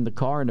chasing the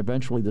car and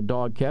eventually the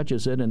dog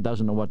catches it and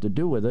doesn't know what to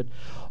do with it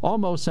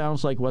almost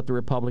sounds like what the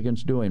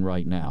Republicans are doing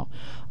right now.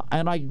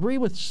 And I agree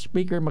with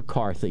Speaker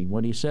McCarthy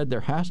when he said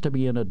there has to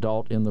be an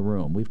adult in the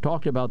room. We've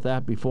talked about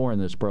that before in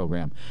this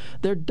program.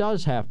 There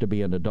does have to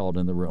be an adult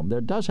in the room.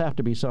 There does have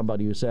to be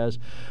somebody who says,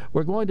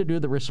 we're going to do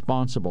the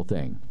responsible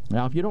thing.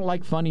 Now, if you don't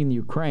like funding the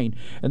Ukraine,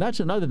 and that's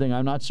another thing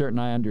I'm not certain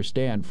I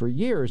understand, for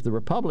years the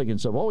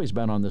Republicans have always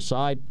been on the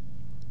side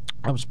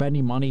of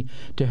spending money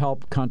to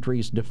help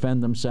countries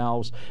defend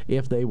themselves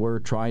if they were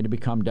trying to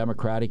become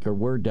democratic or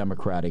were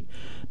democratic.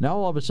 Now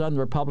all of a sudden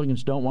the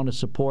Republicans don't want to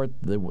support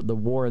the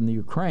war in the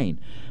Ukraine.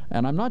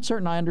 And I'm not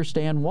certain I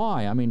understand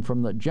why. I mean,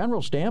 from the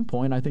general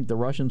standpoint, I think the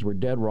Russians were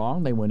dead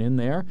wrong. They went in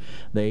there.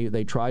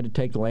 They tried to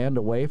take land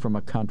away from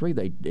a country.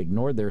 They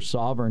ignored their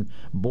sovereign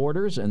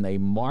borders, and they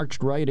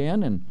marched right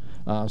in and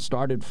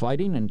started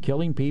fighting and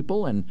killing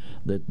people, and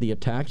the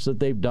attacks that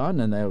they've done.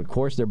 And of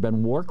course, there have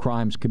been war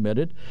crimes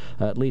committed.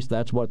 At least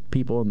that's what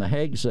people in The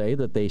Hague say,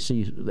 that they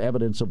see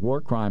evidence of war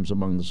crimes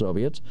among the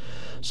Soviets.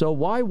 So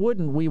why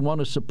wouldn't we want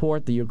to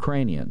support the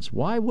Ukrainians?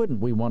 Why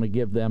wouldn't we want to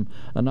give them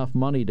enough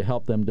money to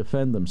help them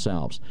defend themselves?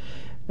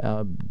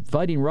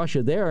 Fighting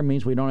Russia there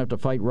means we don't have to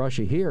fight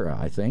Russia here,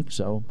 I think.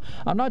 So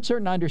I'm not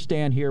certain I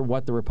understand here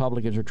what the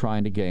Republicans are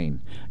trying to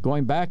gain.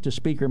 Going back to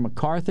Speaker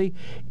McCarthy,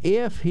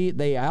 if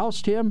they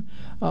oust him,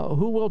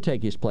 who will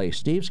take his place?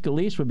 Steve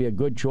Scalise would be a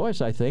good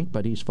choice, I think,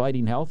 but he's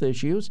fighting health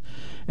issues,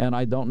 and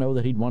I don't know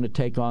that he'd want to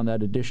take on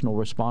that additional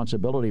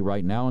responsibility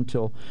right now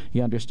until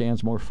he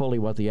understands more fully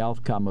what the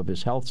outcome of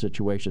his health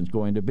situation is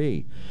going to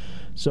be.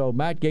 So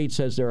Matt Gaetz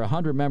says there are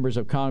 100 members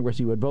of Congress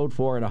he would vote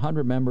for and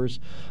 100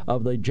 members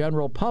of the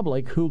general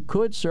public who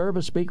could serve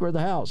as Speaker of the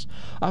House.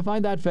 I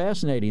find that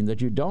fascinating, that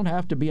you don't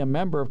have to be a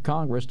member of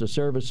Congress to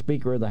serve as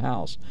Speaker of the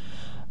House.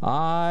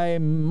 I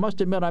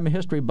must admit I'm a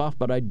history buff,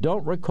 but I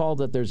don't recall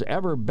that there's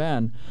ever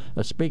been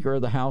a Speaker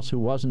of the House who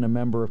wasn't a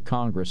member of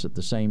Congress at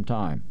the same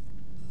time.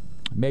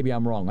 Maybe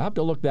I'm wrong. I'll have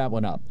to look that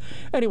one up.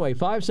 Anyway,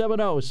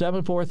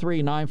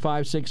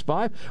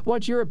 570-743-9565.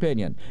 What's your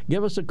opinion?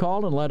 Give us a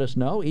call and let us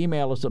know.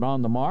 Email us at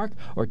On The Mark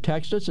or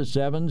text us at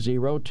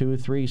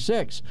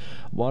 70236.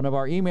 One of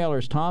our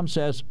emailers, Tom,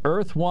 says,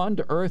 Earth 1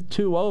 to Earth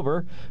 2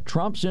 over.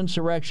 Trump's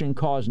insurrection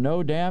caused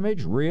no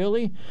damage.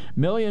 Really?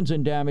 Millions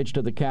in damage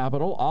to the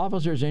Capitol,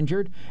 officers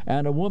injured,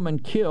 and a woman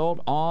killed,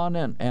 on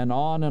and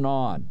on and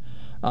on.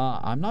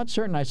 I'm not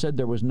certain I said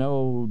there was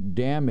no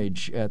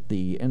damage at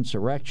the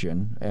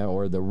insurrection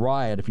or the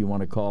riot, if you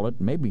want to call it.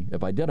 Maybe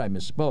if I did, I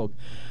misspoke.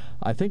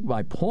 I think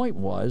my point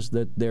was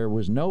that there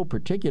was no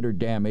particular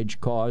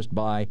damage caused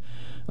by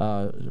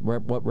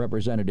what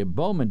Representative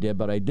Bowman did,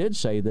 but I did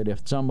say that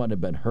if someone had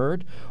been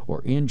hurt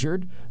or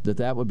injured,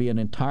 that would be an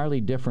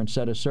entirely different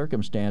set of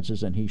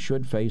circumstances, and he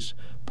should face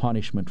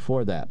punishment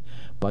for that.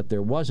 But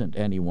there wasn't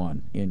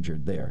anyone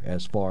injured there,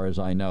 as far as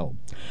I know.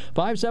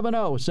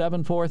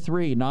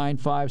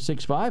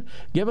 570-743-9565.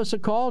 Give us a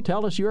call.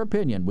 Tell us your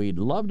opinion. We'd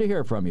love to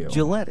hear from you.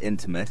 Gillette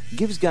Intimate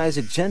gives guys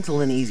a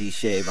gentle and easy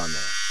shave on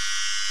there,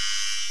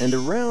 and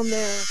around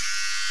there,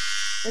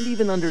 and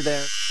even under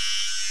there.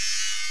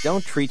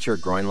 Don't treat your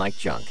groin like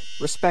junk.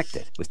 Respect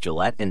it with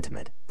Gillette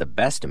Intimate, the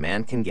best a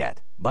man can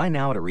get. Buy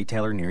now at a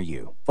retailer near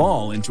you.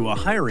 Fall into a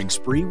hiring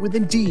spree with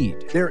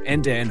Indeed. Their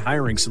end-to-end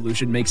hiring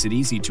solution makes it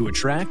easy to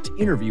attract,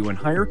 interview, and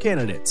hire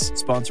candidates.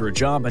 Sponsor a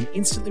job and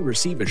instantly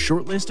receive a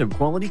short list of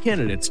quality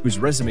candidates whose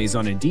resumes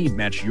on Indeed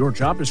match your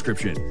job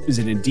description.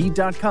 Visit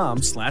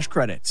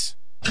Indeed.com/credits.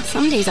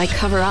 Some days I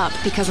cover up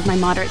because of my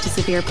moderate to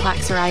severe plaque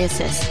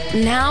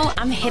psoriasis. Now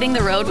I'm hitting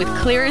the road with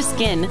clearer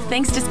skin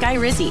thanks to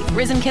Skyrizi,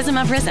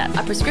 Risankizumab Riza,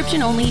 a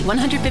prescription-only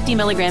 150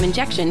 milligram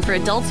injection for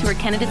adults who are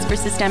candidates for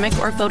systemic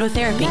or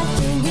phototherapy.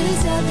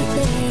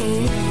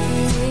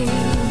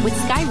 With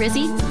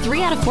Skyrizi,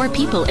 3 out of 4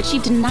 people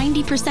achieved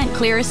 90%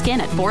 clearer skin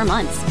at 4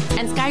 months.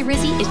 And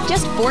Skyrizi is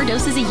just 4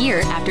 doses a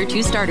year after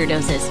 2 starter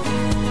doses.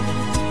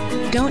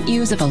 Don't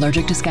use if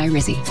allergic to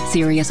Skyrizi.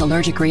 Serious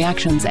allergic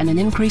reactions and an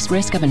increased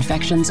risk of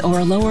infections or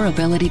a lower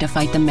ability to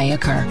fight them may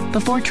occur.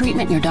 Before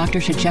treatment, your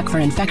doctor should check for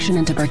infection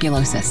and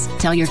tuberculosis.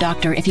 Tell your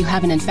doctor if you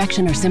have an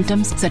infection or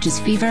symptoms such as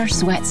fever,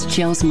 sweats,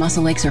 chills,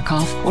 muscle aches, or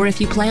cough, or if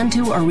you plan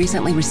to or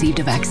recently received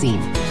a vaccine.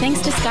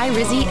 Thanks to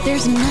Skyrizi,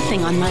 there's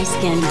nothing on my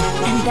skin,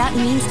 and that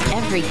means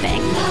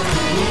everything.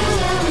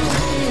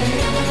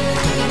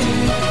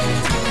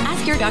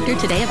 Your doctor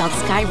today about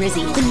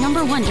Skyrizi, the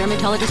 #1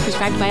 dermatologist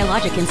prescribed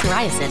biologic in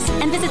psoriasis,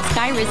 and visit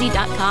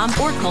skyrizi.com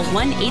or call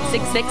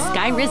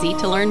 1-866-SKY-RIZZI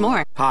to learn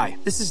more. Hi,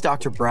 this is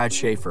Dr. Brad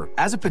Schaefer.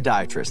 As a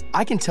podiatrist,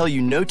 I can tell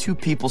you no 2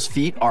 people's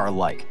feet are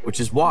alike,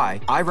 which is why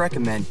I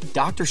recommend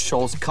Dr.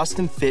 Scholl's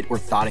custom fit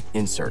orthotic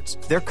inserts.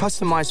 They're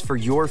customized for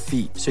your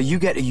feet, so you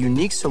get a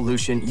unique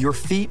solution your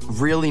feet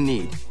really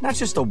need, not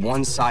just a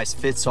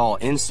one-size-fits-all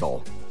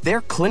insole.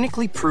 They're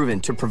clinically proven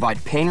to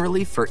provide pain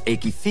relief for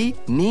achy feet,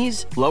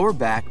 knees, lower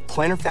back,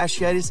 plantar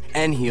fasciitis,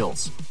 and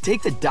heels.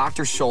 Take the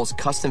Dr. Scholl's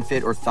Custom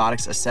Fit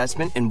Orthotics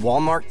Assessment in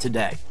Walmart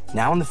today,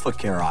 now in the foot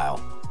care aisle.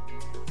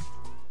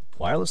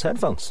 Wireless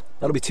headphones.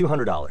 That'll be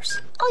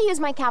 $200. I'll use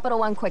my Capital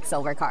One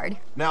Quicksilver card.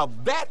 Now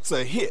that's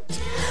a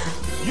hit.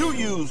 You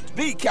used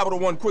the Capital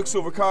One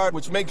Quicksilver card,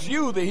 which makes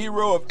you the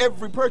hero of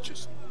every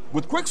purchase.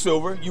 With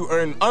Quicksilver, you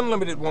earn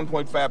unlimited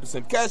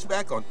 1.5% cash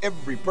back on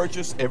every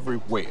purchase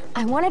everywhere.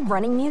 I wanted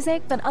running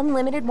music, but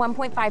unlimited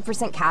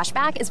 1.5% cash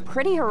back is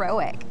pretty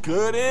heroic.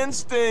 Good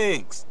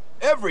instincts.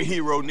 Every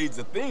hero needs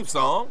a theme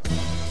song.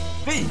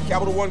 The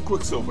Capital One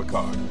Quicksilver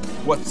card.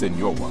 What's in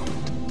your wallet?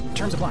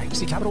 Terms apply.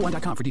 See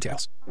CapitalOne.com for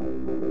details.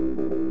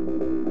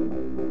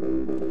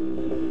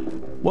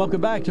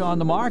 Welcome back to On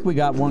the Mark. We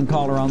got one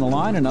caller on the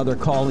line, another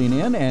calling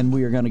in, and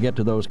we are going to get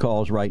to those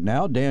calls right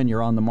now. Dan,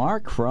 you're on the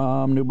Mark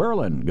from New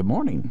Berlin. Good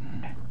morning.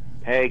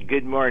 Hey,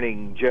 good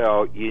morning,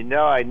 Joe. You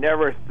know, I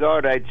never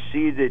thought I'd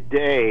see the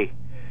day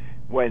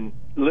when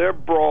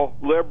liberal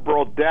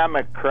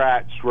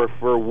Democrats were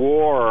for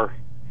war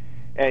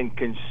and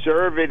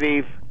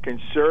conservative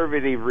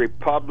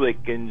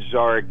Republicans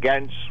are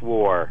against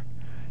war.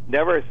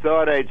 Never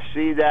thought I'd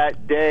see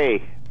that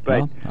day.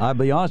 But well, I'll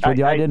be honest with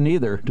you, I didn't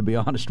either, to be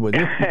honest with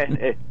you.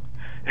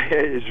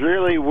 It's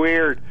really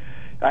weird.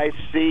 I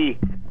see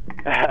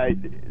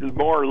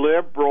more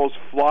liberals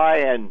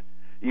flying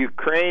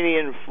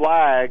Ukrainian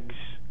flags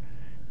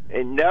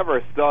and never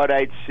thought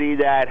I'd see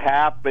that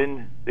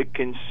happen. The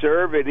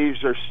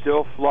conservatives are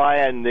still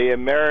flying the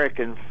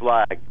American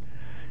flag.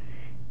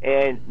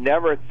 And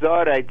never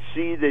thought I'd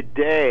see the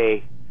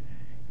day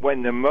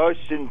when the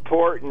most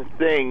important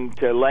thing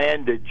to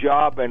land a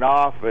job in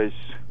office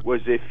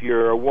was if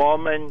you're a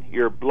woman,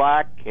 you're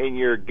black, and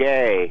you're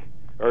gay.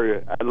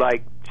 Or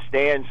like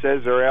Stan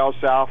says, or else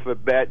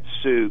alphabet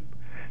soup.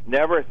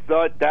 Never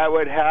thought that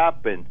would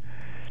happen.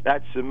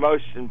 That's the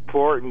most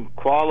important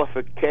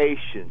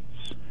qualifications.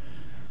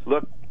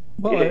 Look,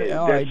 well,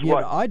 all right, you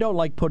know, I don't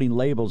like putting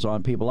labels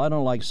on people. I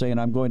don't like saying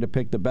I'm going to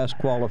pick the best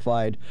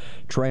qualified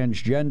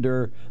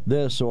transgender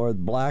this or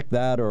black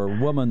that or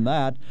woman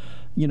that.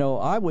 You know,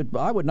 I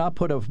would not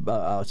put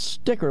a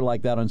sticker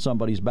like that on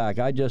somebody's back.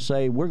 I just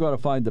say we're going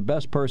to find the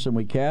best person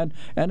we can,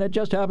 and it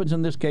just happens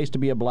in this case to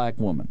be a black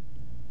woman.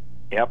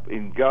 Yep,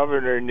 and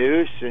Governor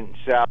Newsom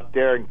out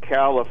there in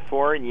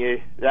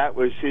California, that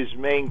was his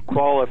main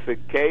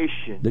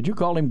qualification. Did you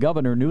call him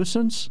Governor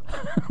Nuisance?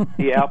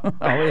 Yep.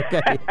 Oh,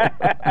 okay.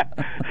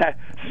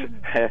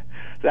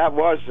 That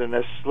wasn't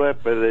a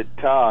slip of the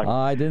tongue.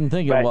 I didn't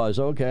think it was.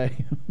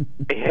 Okay.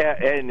 Yeah,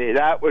 and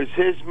that was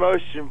his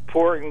most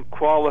important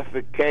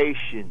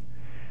qualification.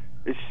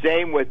 The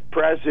same with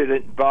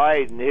President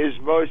Biden. His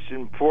most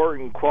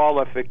important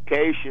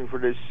qualification for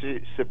the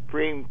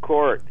Supreme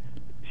Court,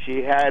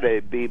 she had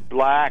to be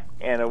black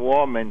and a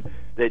woman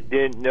that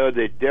didn't know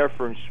the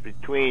difference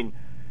between,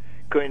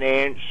 couldn't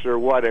answer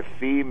what a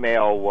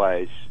female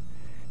was.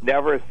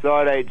 Never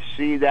thought I'd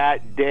see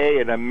that day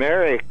in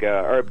America,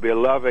 our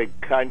beloved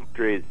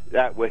country,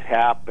 that would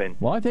happen.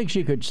 Well, I think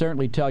she could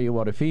certainly tell you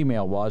what a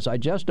female was. I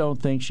just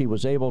don't think she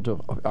was able to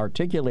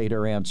articulate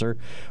her answer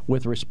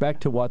with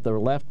respect to what the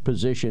left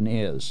position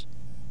is.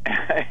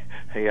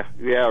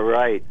 yeah,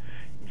 right.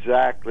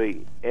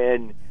 Exactly.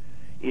 And,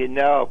 you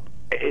know,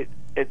 I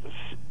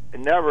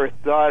never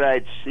thought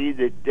I'd see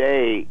the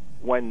day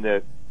when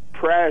the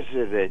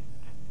president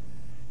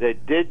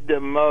that did the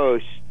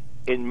most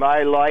in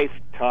my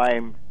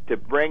lifetime to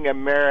bring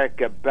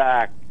America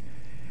back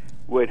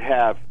would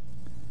have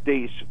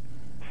these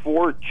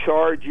 4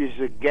 charges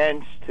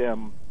against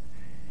him,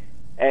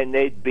 and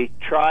they'd be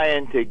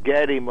trying to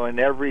get him in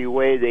every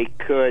way they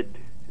could.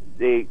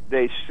 They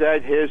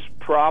said his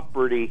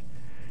property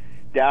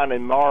down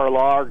in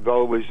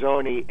Mar-a-Lago was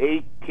only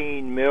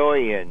 $18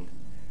 million,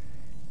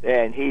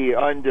 and he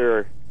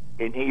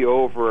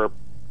overappraised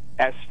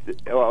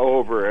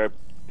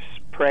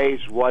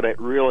what it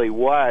really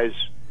was.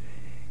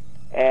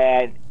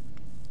 And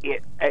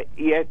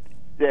yet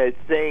the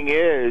thing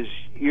is,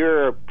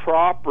 your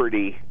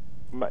property,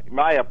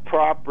 my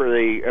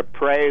property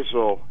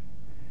appraisal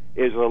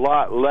is a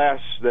lot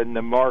less than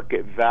the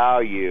market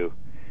value.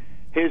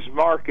 His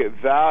market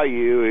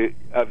value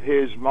of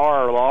his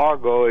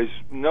Mar-a-Lago is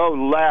no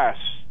less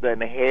than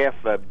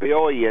 $500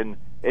 million.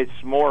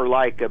 It's more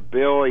like $1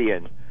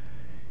 billion.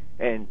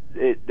 And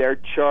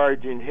they're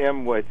charging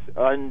him with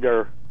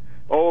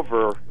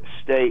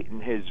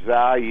overstating his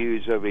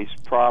values of his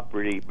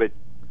property, but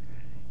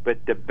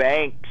the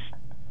banks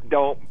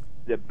don't.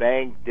 The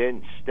bank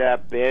didn't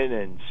step in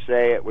and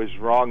say it was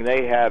wrong.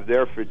 They have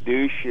their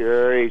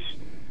fiduciaries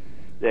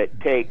that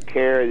take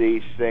care of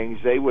these things.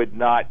 They would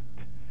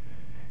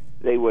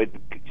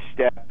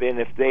step in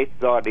if they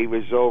thought he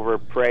was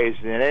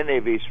overpraised in any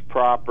of his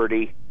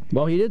property.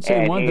 Well, he did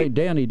say one thing,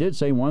 Dan. He did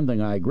say one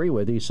thing I agree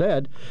with. He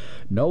said,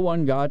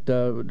 everyone got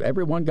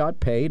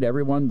paid.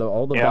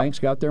 All the banks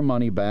got their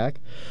money back.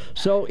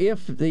 So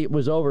if it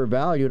was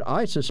overvalued,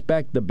 I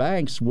suspect the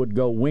banks would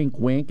go wink,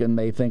 wink, and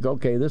they think,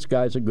 okay, this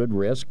guy's a good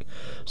risk,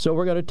 so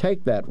we're going to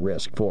take that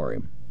risk for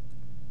him.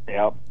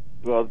 Yeah.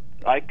 Well,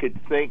 I could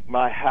think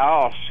my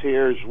house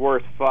here is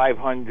worth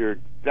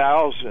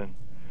 $500,000.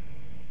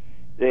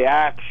 The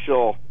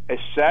actual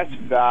assessed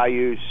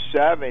value is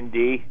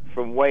 $70,000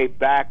 from way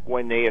back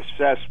when they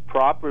assessed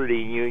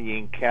property in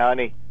Union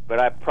County, but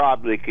I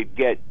probably could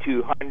get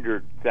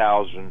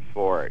 $200,000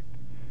 for it.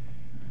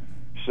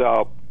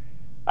 So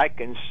I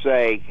can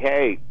say,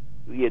 hey,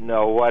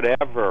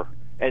 whatever.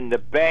 And the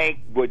bank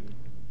would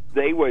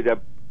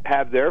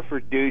have their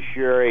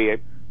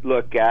fiduciary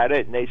look at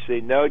it, and they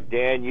say, no,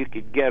 Dan, you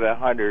could get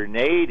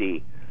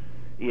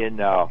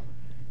 $180,000.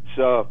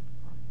 So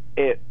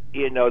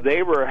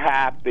they were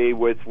happy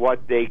with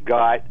what they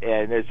got,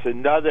 and it's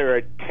another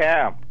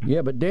attempt.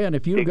 Yeah, but Dan,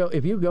 if you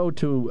go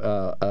to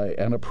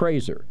an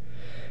appraiser,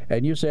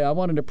 and you say, I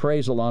want an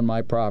appraisal on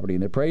my property,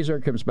 and the appraiser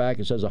comes back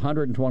and says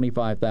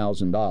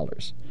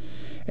 $125,000,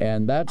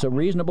 and that's a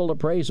reasonable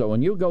appraisal,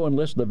 and you go and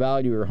list the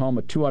value of your home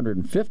at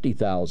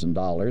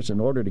 $250,000 in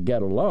order to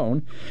get a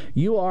loan,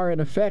 you are in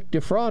effect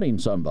defrauding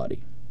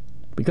somebody,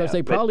 because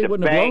they probably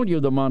wouldn't have loaned you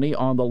the money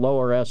on the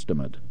lower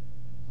estimate.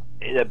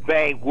 The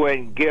bank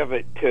wouldn't give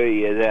it to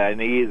you then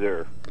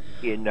either.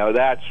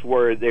 That's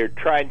where they're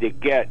trying to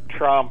get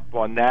Trump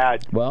on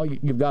that. Well,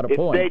 you've got a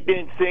point. If they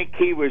didn't think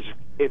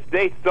if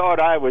they thought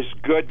I was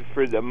good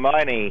for the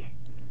money,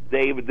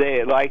 they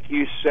like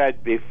you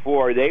said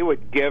before, they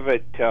would give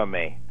it to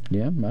me.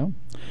 Yeah, well,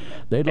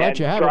 they'd let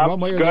you have it one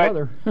way or the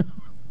other.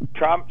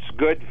 Trump's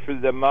good for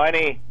the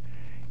money,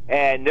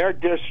 and they're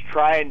just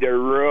trying to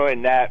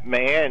ruin that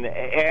man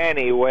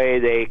any way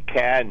they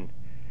can.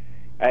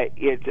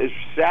 It's a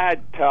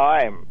sad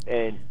time,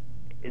 and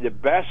the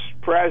best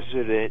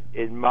president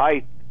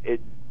I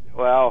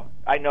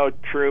know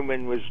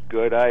Truman was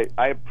good.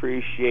 I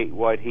appreciate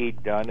what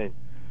he'd done, and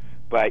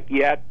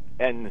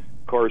of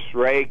course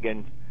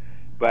Reagan,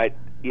 but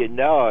he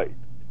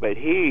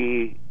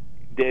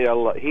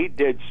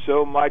did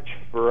so much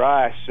for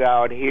us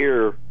out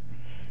here.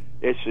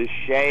 It's a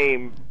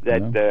shame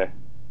that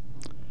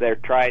they're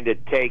trying to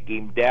take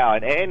him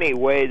down any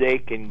way they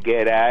can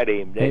get at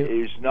him.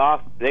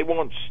 They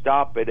won't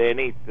stop at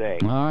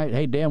anything. All right.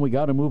 Hey, Dan, we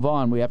got to move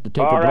on. We have to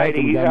take a break. All right,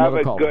 and we got have another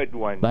a call. Good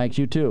one. Thanks,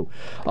 you too.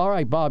 All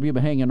right, Bob, you've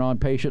been hanging on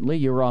patiently.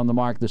 You were on the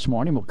mark this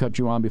morning. We'll cut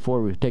you on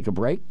before we take a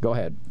break. Go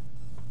ahead.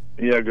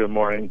 Yeah, good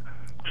morning.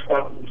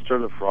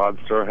 Mr. the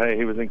fraudster, hey,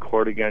 he was in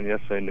court again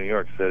yesterday in New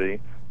York City,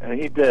 and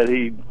he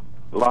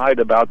lied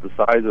about the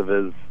size of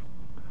his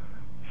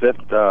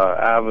Fifth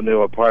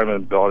Avenue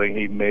apartment building.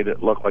 He made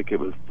it look like it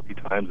was 3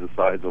 times the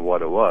size of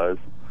what it was.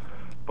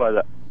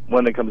 But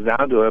when it comes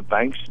down to it,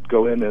 banks should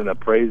go in and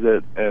appraise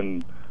it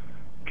and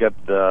get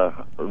the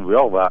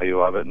real value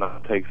of it,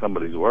 not take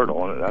somebody's word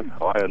on it. That's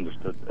how I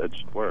understood it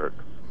should work.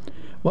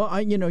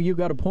 Well, you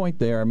got a point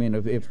there. I mean,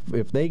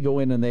 if they go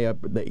in and they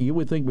you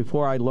would think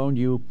before I loaned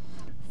you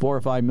 $4 or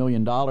 $5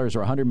 million or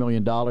 $100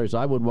 million,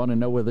 I would want to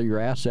know whether your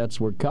assets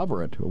would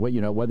cover it, or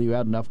whether you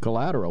had enough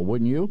collateral,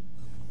 wouldn't you?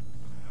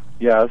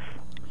 Yes,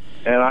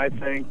 and I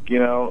think he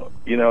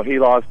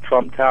lost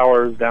Trump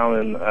Towers down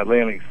in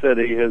Atlantic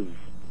City. His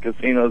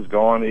casino's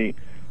gone.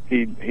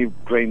 He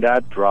drained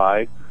that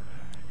dry.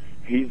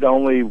 He's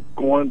only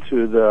going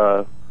to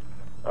the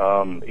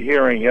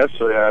hearing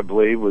yesterday, I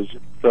believe, was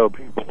so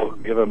people will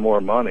give him more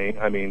money.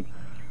 I mean,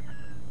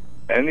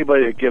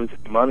 anybody that gives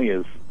him money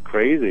is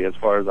crazy as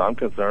far as I'm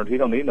concerned. He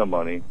don't need no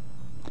money.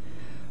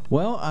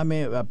 Well, I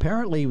mean,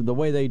 apparently the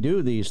way they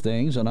do these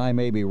things, and I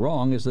may be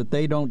wrong, is that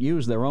they don't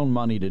use their own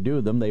money to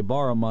do them. They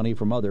borrow money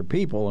from other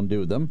people and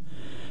do them,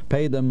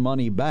 pay them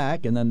money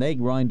back, and then they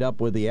grind up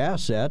with the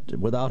asset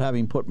without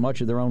having put much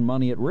of their own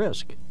money at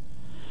risk.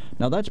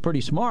 Now, that's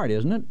pretty smart,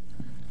 isn't it?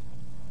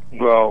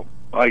 Well,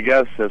 I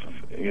guess if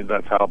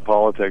that's how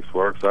politics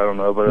works, I don't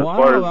know. But well, as I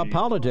far don't know as about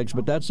politics,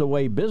 but that's the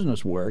way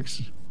business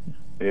works.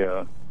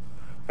 Yeah.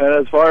 And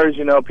as far as,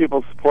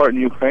 people supporting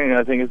Ukraine,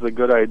 I think it's a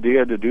good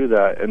idea to do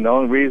that. And the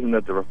only reason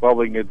that the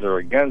Republicans are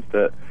against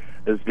it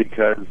is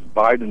because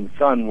Biden's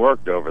son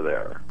worked over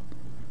there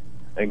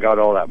and got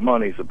all that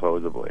money,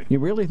 supposedly. You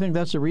really think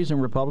that's the reason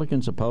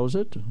Republicans oppose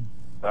it?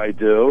 I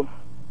do.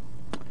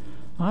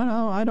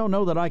 I don't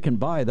know that I can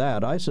buy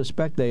that. I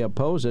suspect they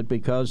oppose it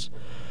because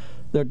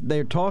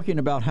they're talking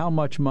about how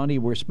much money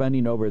we're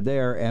spending over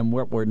there and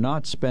what we're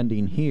not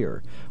spending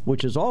here,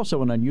 which is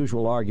also an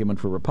unusual argument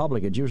for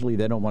Republicans. Usually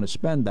they don't want to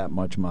spend that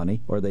much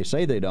money, or they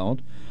say they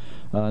don't,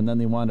 and then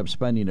they wind up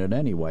spending it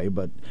anyway.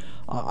 But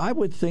I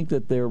would think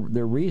that their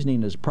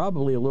reasoning is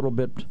probably a little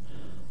bit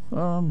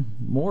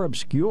more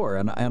obscure,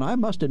 and I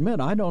must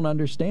admit I don't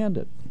understand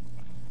it.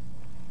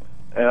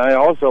 And I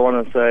also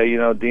want to say,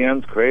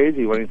 Dan's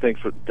crazy when he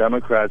thinks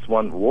Democrats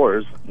want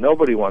wars.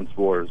 Nobody wants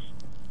wars.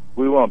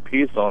 We want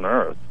peace on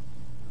Earth.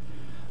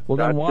 Well,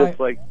 then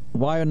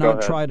why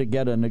not try to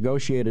get a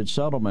negotiated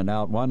settlement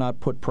out? Why not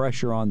put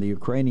pressure on the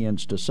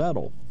Ukrainians to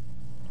settle?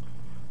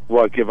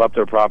 What, give up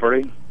their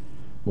property?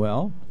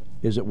 Well,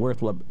 is it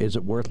worth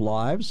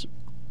lives?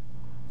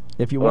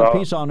 If you want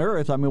peace on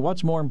Earth, I mean,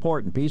 what's more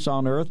important, peace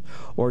on Earth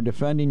or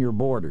defending your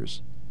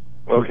borders?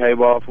 Okay,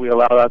 well, if we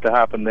allow that to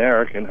happen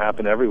there, it can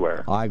happen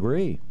everywhere. I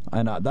agree.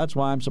 And that's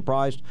why I'm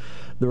surprised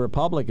the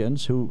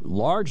Republicans, who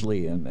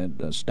largely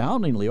and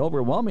astoundingly,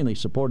 overwhelmingly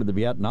supported the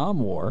Vietnam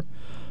War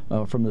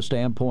from the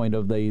standpoint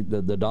of the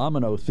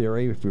domino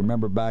theory. If you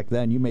remember back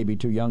then, you may be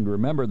too young to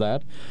remember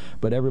that,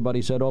 but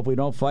everybody said, if we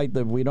don't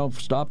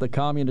stop the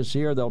communists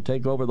here, they'll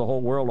take over the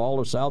whole world, all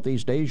of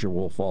Southeast Asia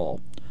will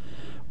fall.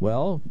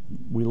 Well,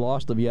 we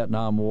lost the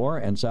Vietnam War,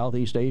 and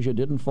Southeast Asia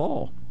didn't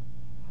fall.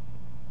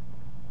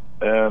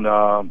 And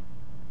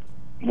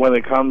when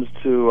it comes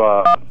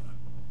to...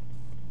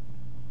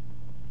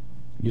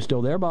 You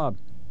still there, Bob?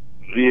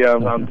 Yeah,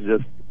 I'm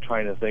just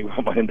trying to think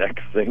what my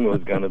next thing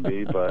was going to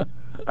be, but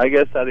I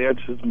guess that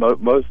answers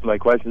most of my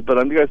questions. But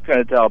I'm just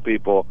trying to tell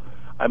people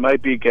I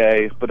might be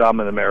gay, but I'm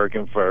an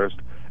American first,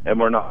 and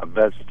we're not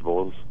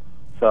vegetables.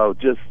 So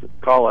just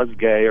call us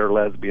gay or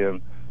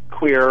lesbian,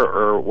 queer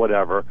or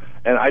whatever.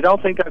 And I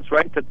don't think that's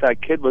right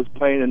that kid was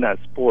playing in that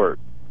sport.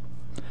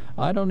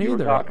 I don't either. You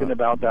were talking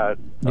about that.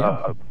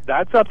 Yeah.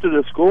 That's up to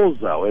the schools,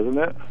 though, isn't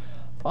it?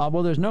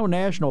 Well, there's no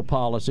national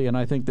policy, and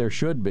I think there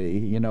should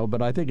be,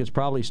 but I think it's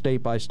probably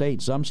state by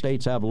state. Some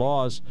states have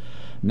laws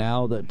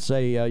now that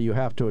say you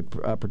have to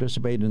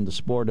participate in the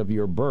sport of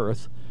your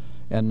birth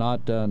and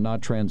not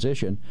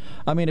transition.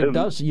 I mean, it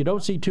does. You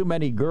don't see too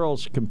many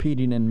girls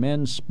competing in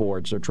men's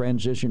sports or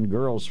transition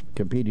girls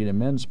competing in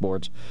men's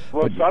sports.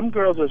 Well, some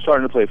girls are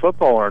starting to play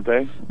football, aren't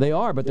they? They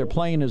are, but they're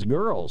playing as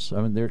girls.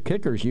 I mean, they're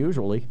kickers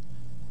usually.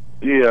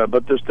 Yeah,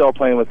 but they're still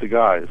playing with the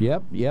guys.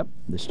 Yep,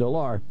 they still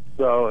are.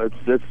 So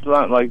it's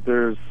not like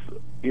there's,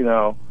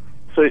 so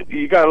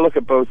you got to look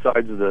at both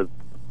sides of the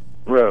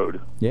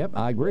road. Yep,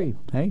 I agree.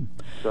 Hey.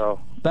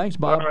 So. Thanks,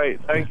 Bob. All right,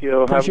 thank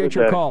you. Appreciate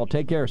your call.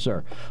 Take care,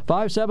 sir.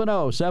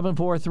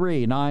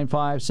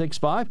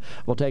 570-743-9565.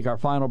 We'll take our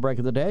final break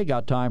of the day.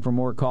 Got time for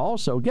more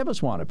calls, so give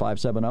us one at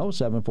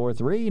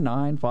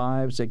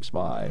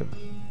 570-743-9565.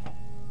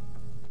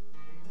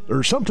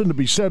 There's something to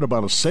be said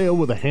about a sale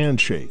with a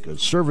handshake, a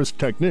service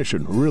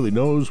technician who really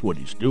knows what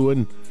he's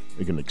doing.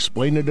 They can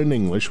explain it in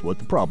English what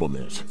the problem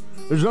is.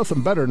 There's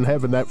nothing better than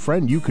having that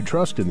friend you could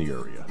trust in the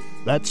area.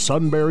 That's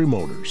Sunbury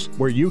Motors,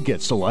 where you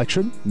get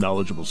selection,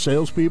 knowledgeable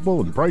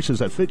salespeople, and prices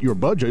that fit your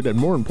budget, and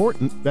more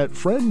important, that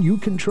friend you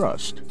can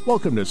trust.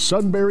 Welcome to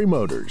Sunbury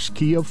Motors,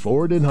 Kia,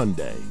 Ford, and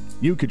Hyundai.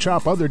 You could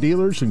shop other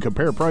dealers and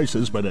compare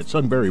prices, but at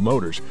Sunbury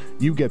Motors,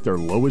 you get their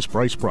lowest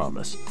price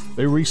promise.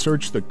 They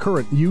research the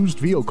current used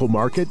vehicle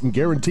market and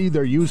guarantee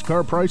their used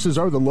car prices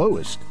are the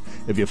lowest.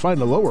 If you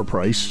find a lower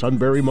price,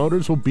 Sunbury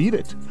Motors will beat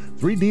it.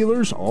 3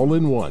 dealers all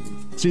in one.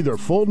 See their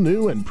full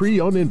new and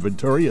pre-owned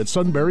inventory at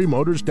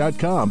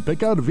sunburymotors.com.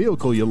 Pick out a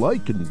vehicle you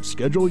like and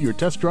schedule your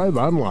test drive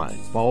online.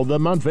 Follow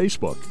them on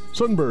Facebook.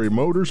 Sunbury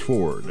Motors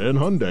Ford and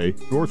Hyundai,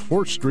 North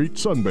 4th Street,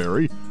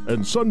 Sunbury,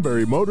 and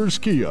Sunbury Motors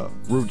Kia,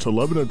 routes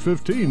 11 and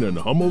 15 in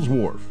Hummel's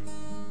Wharf.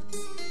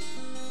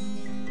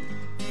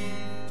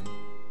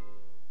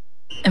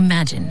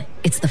 Imagine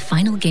it's the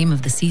final game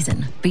of the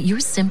season, but your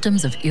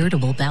symptoms of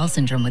irritable bowel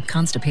syndrome with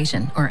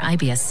constipation, or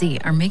IBS-C,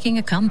 are making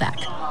a comeback.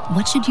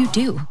 What should you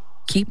do?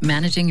 Keep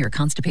managing your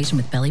constipation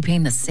with belly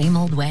pain the same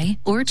old way?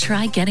 Or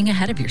try getting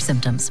ahead of your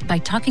symptoms by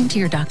talking to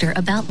your doctor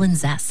about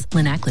Linzess,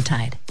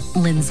 linaclotide.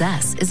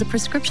 Linzess is a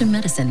prescription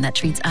medicine that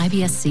treats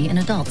IBS-C in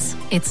adults.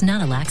 It's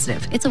not a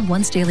laxative. It's a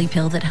once-daily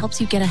pill that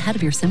helps you get ahead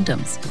of your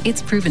symptoms.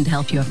 It's proven to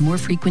help you have more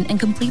frequent and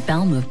complete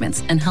bowel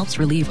movements and helps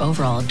relieve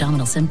overall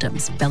abdominal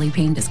symptoms, belly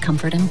pain,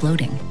 discomfort, and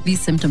bloating.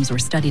 These symptoms were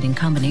studied in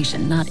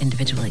combination, not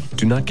individually.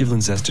 Do not give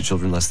Linzess to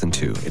children less than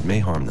 2. It may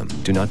harm them.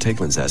 Do not take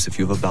Linzess if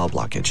you have a bowel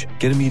blockage.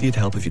 Get immediate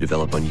help if you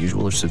develop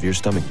unusual or severe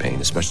stomach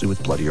pain, especially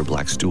with bloody or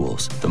black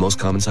stools. The most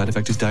common side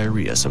effect is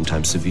diarrhea,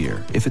 sometimes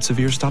severe. If it's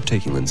severe, stop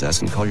taking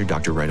Linzess and call your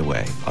doctor right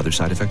away. Other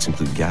side effects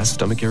include gas,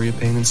 stomach area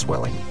pain, and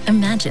swelling.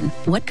 Imagine,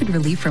 what could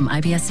relief from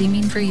IBS-C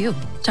mean for you?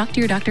 Talk to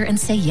your doctor and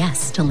say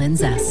yes to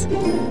Linzess.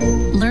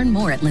 Learn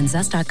more at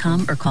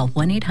linzess.com or call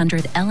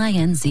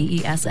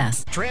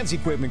 1-800-LINZESS. Trans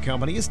Equipment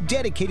Company is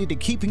dedicated to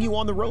keeping you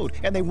on the road,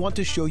 and they want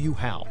to show you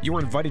how. You're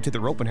invited to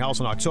their open house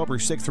on October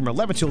 6th from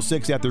 11 till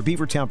 6 at their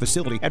Beavertown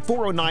facility at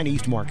 409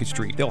 East Market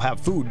Street. They'll have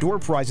food, door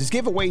prizes,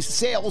 giveaways,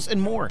 sales, and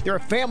more. They're a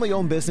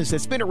family-owned business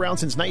that's been around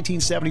since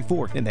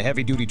 1974 in the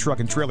heavy-duty truck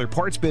and trailer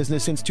parts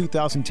business since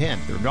 2010.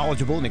 Their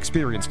knowledgeable and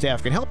experienced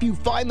staff can help you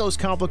find those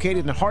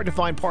complicated and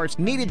hard-to-find parts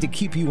needed to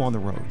keep you on the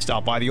road.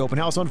 Stop by the open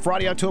house on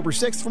Friday, October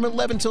 6th from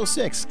 11 till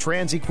 6.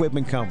 Trans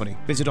Equipment Company.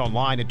 Visit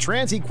online at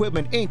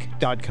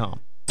transequipmentinc.com.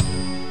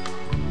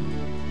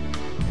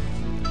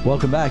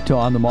 Welcome back to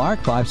On the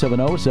Mark,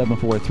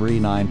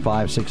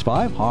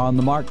 570-743-9565. On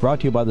the Mark,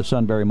 brought to you by the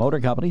Sunbury Motor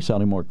Company,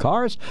 selling more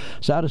cars,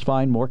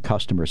 satisfying more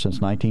customers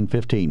since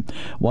 1915.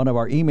 One of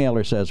our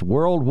emailers says,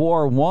 World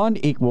War I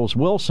equals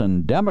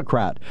Wilson,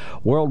 Democrat.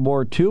 World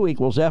War II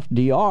equals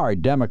FDR,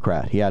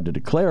 Democrat. He had to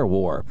declare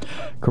war.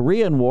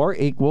 Korean War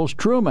equals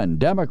Truman,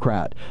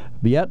 Democrat.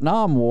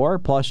 Vietnam War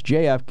plus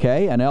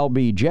JFK and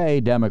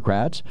LBJ,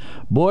 Democrats.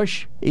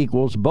 Bush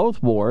equals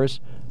both wars.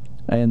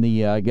 And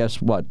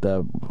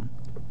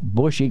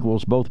Bush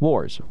equals both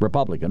wars,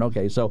 Republican.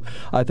 Okay, so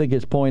I think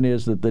his point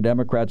is that the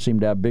Democrats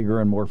seem to have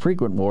bigger and more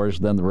frequent wars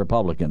than the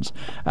Republicans.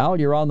 Al,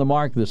 you're on the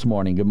mark this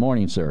morning. Good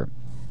morning, sir.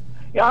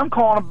 Yeah, I'm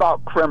calling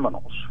about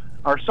criminals.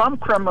 Are some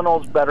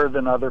criminals better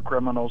than other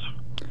criminals?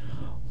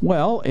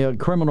 Well, a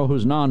criminal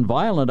who's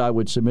nonviolent, I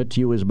would submit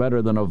to you, is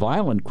better than a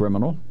violent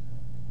criminal.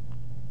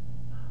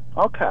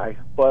 Okay,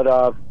 but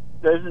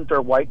isn't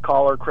there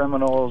white-collar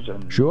criminals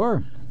and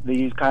sure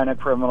these kind of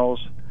criminals?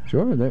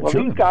 Sure. Well,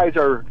 sure. These guys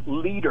are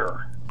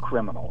leader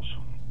criminals.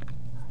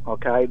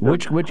 Okay.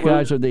 Which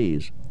guys are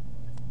these?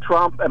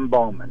 Trump and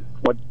Bowman.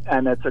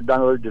 And it's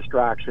another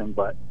distraction,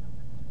 but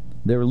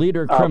they're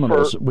leader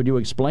criminals. Would you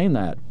explain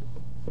that?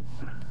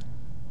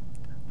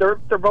 They're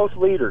both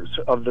leaders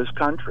of this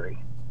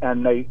country,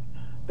 and they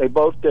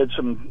both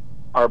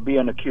are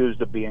being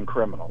accused of being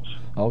criminals.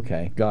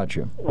 Okay, got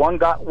you. One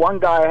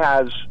guy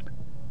has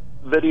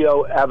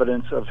video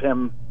evidence of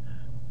him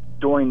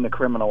doing the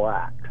criminal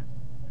act,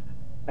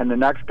 and the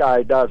next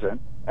guy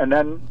doesn't. And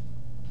then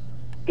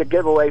to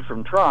get away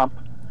from Trump,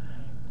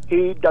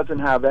 he doesn't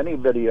have any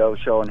video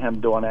showing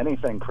him doing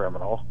anything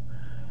criminal.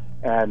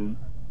 And,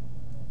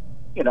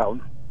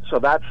 so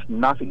that's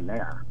nothing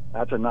there.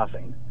 That's a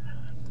nothing.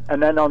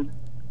 And then on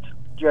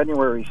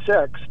January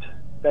 6th,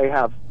 they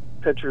have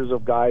pictures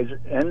of guys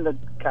in the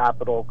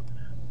Capitol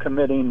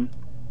committing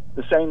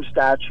the same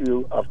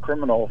statute of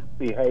criminal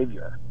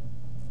behavior.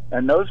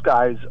 And those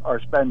guys are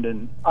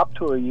spending up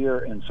to a year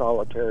in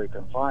solitary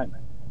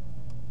confinement.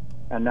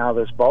 And now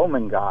this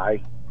Bowman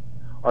guy,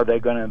 are they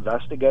going to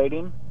investigate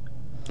him?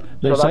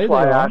 So that's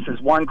why I asked, is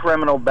one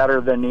criminal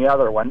better than the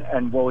other one?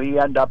 And will he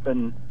end up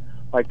in,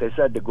 like they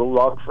said, the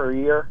gulag for a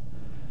year?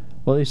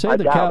 Well, they say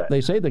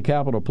the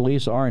Capitol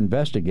Police are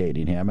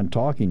investigating him and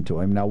talking to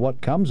him. Now,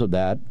 what comes of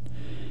that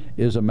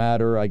is a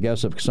matter, I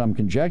guess, of some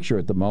conjecture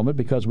at the moment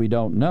because we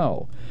don't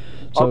know.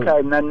 So, okay,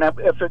 and then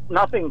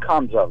nothing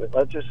comes of it.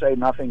 Let's just say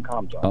nothing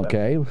comes of it.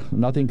 Okay,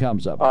 nothing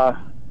comes of it.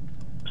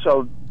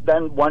 So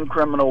then one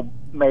criminal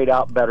made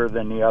out better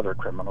than the other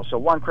criminal. So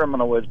one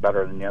criminal is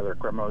better than the other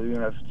criminal,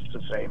 even if it's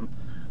the same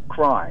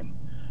crime.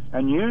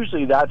 And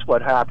usually that's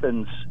what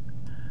happens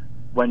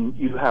when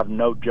you have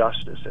no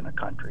justice in a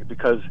country.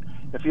 Because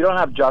if you don't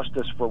have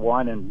justice for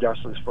one and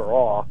justice for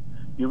all,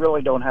 you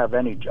really don't have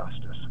any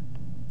justice.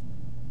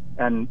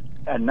 And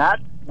that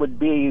would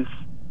be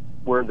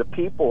where the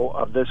people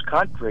of this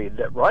country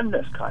that run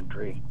this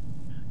country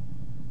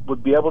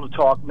would be able to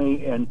talk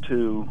me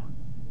into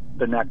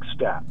the next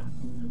step,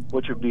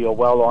 which would be a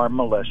well-armed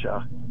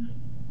militia,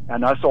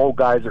 and us old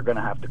guys are going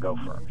to have to go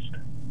first.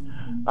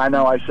 I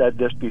know I said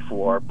this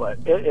before, but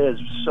it is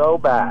so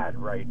bad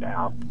right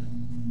now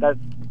that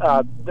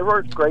there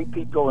were great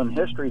people in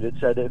history that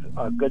said if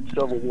a good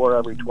civil war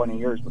every 20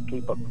 years would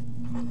keep us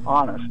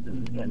honest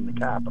in the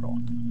Capitol.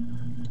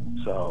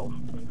 So,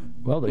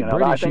 well, the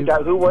British,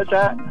 who was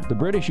that? The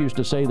British used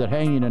to say that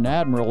hanging an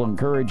admiral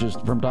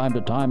from time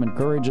to time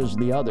encourages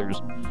the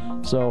others.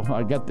 So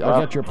I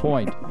get your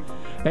point.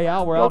 Hey,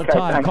 Al, we're out of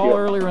time. Call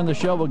earlier in the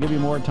show. We'll give you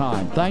more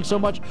time. Thanks so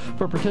much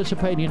for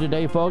participating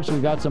today, folks.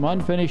 We've got some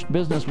unfinished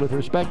business with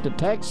respect to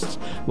texts.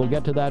 We'll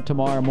get to that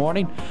tomorrow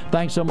morning.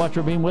 Thanks so much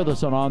for being with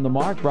us on the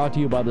Mark, brought to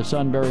you by the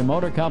Sunbury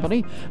Motor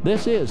Company.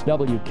 This is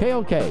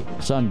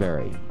WKOK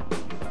Sunbury.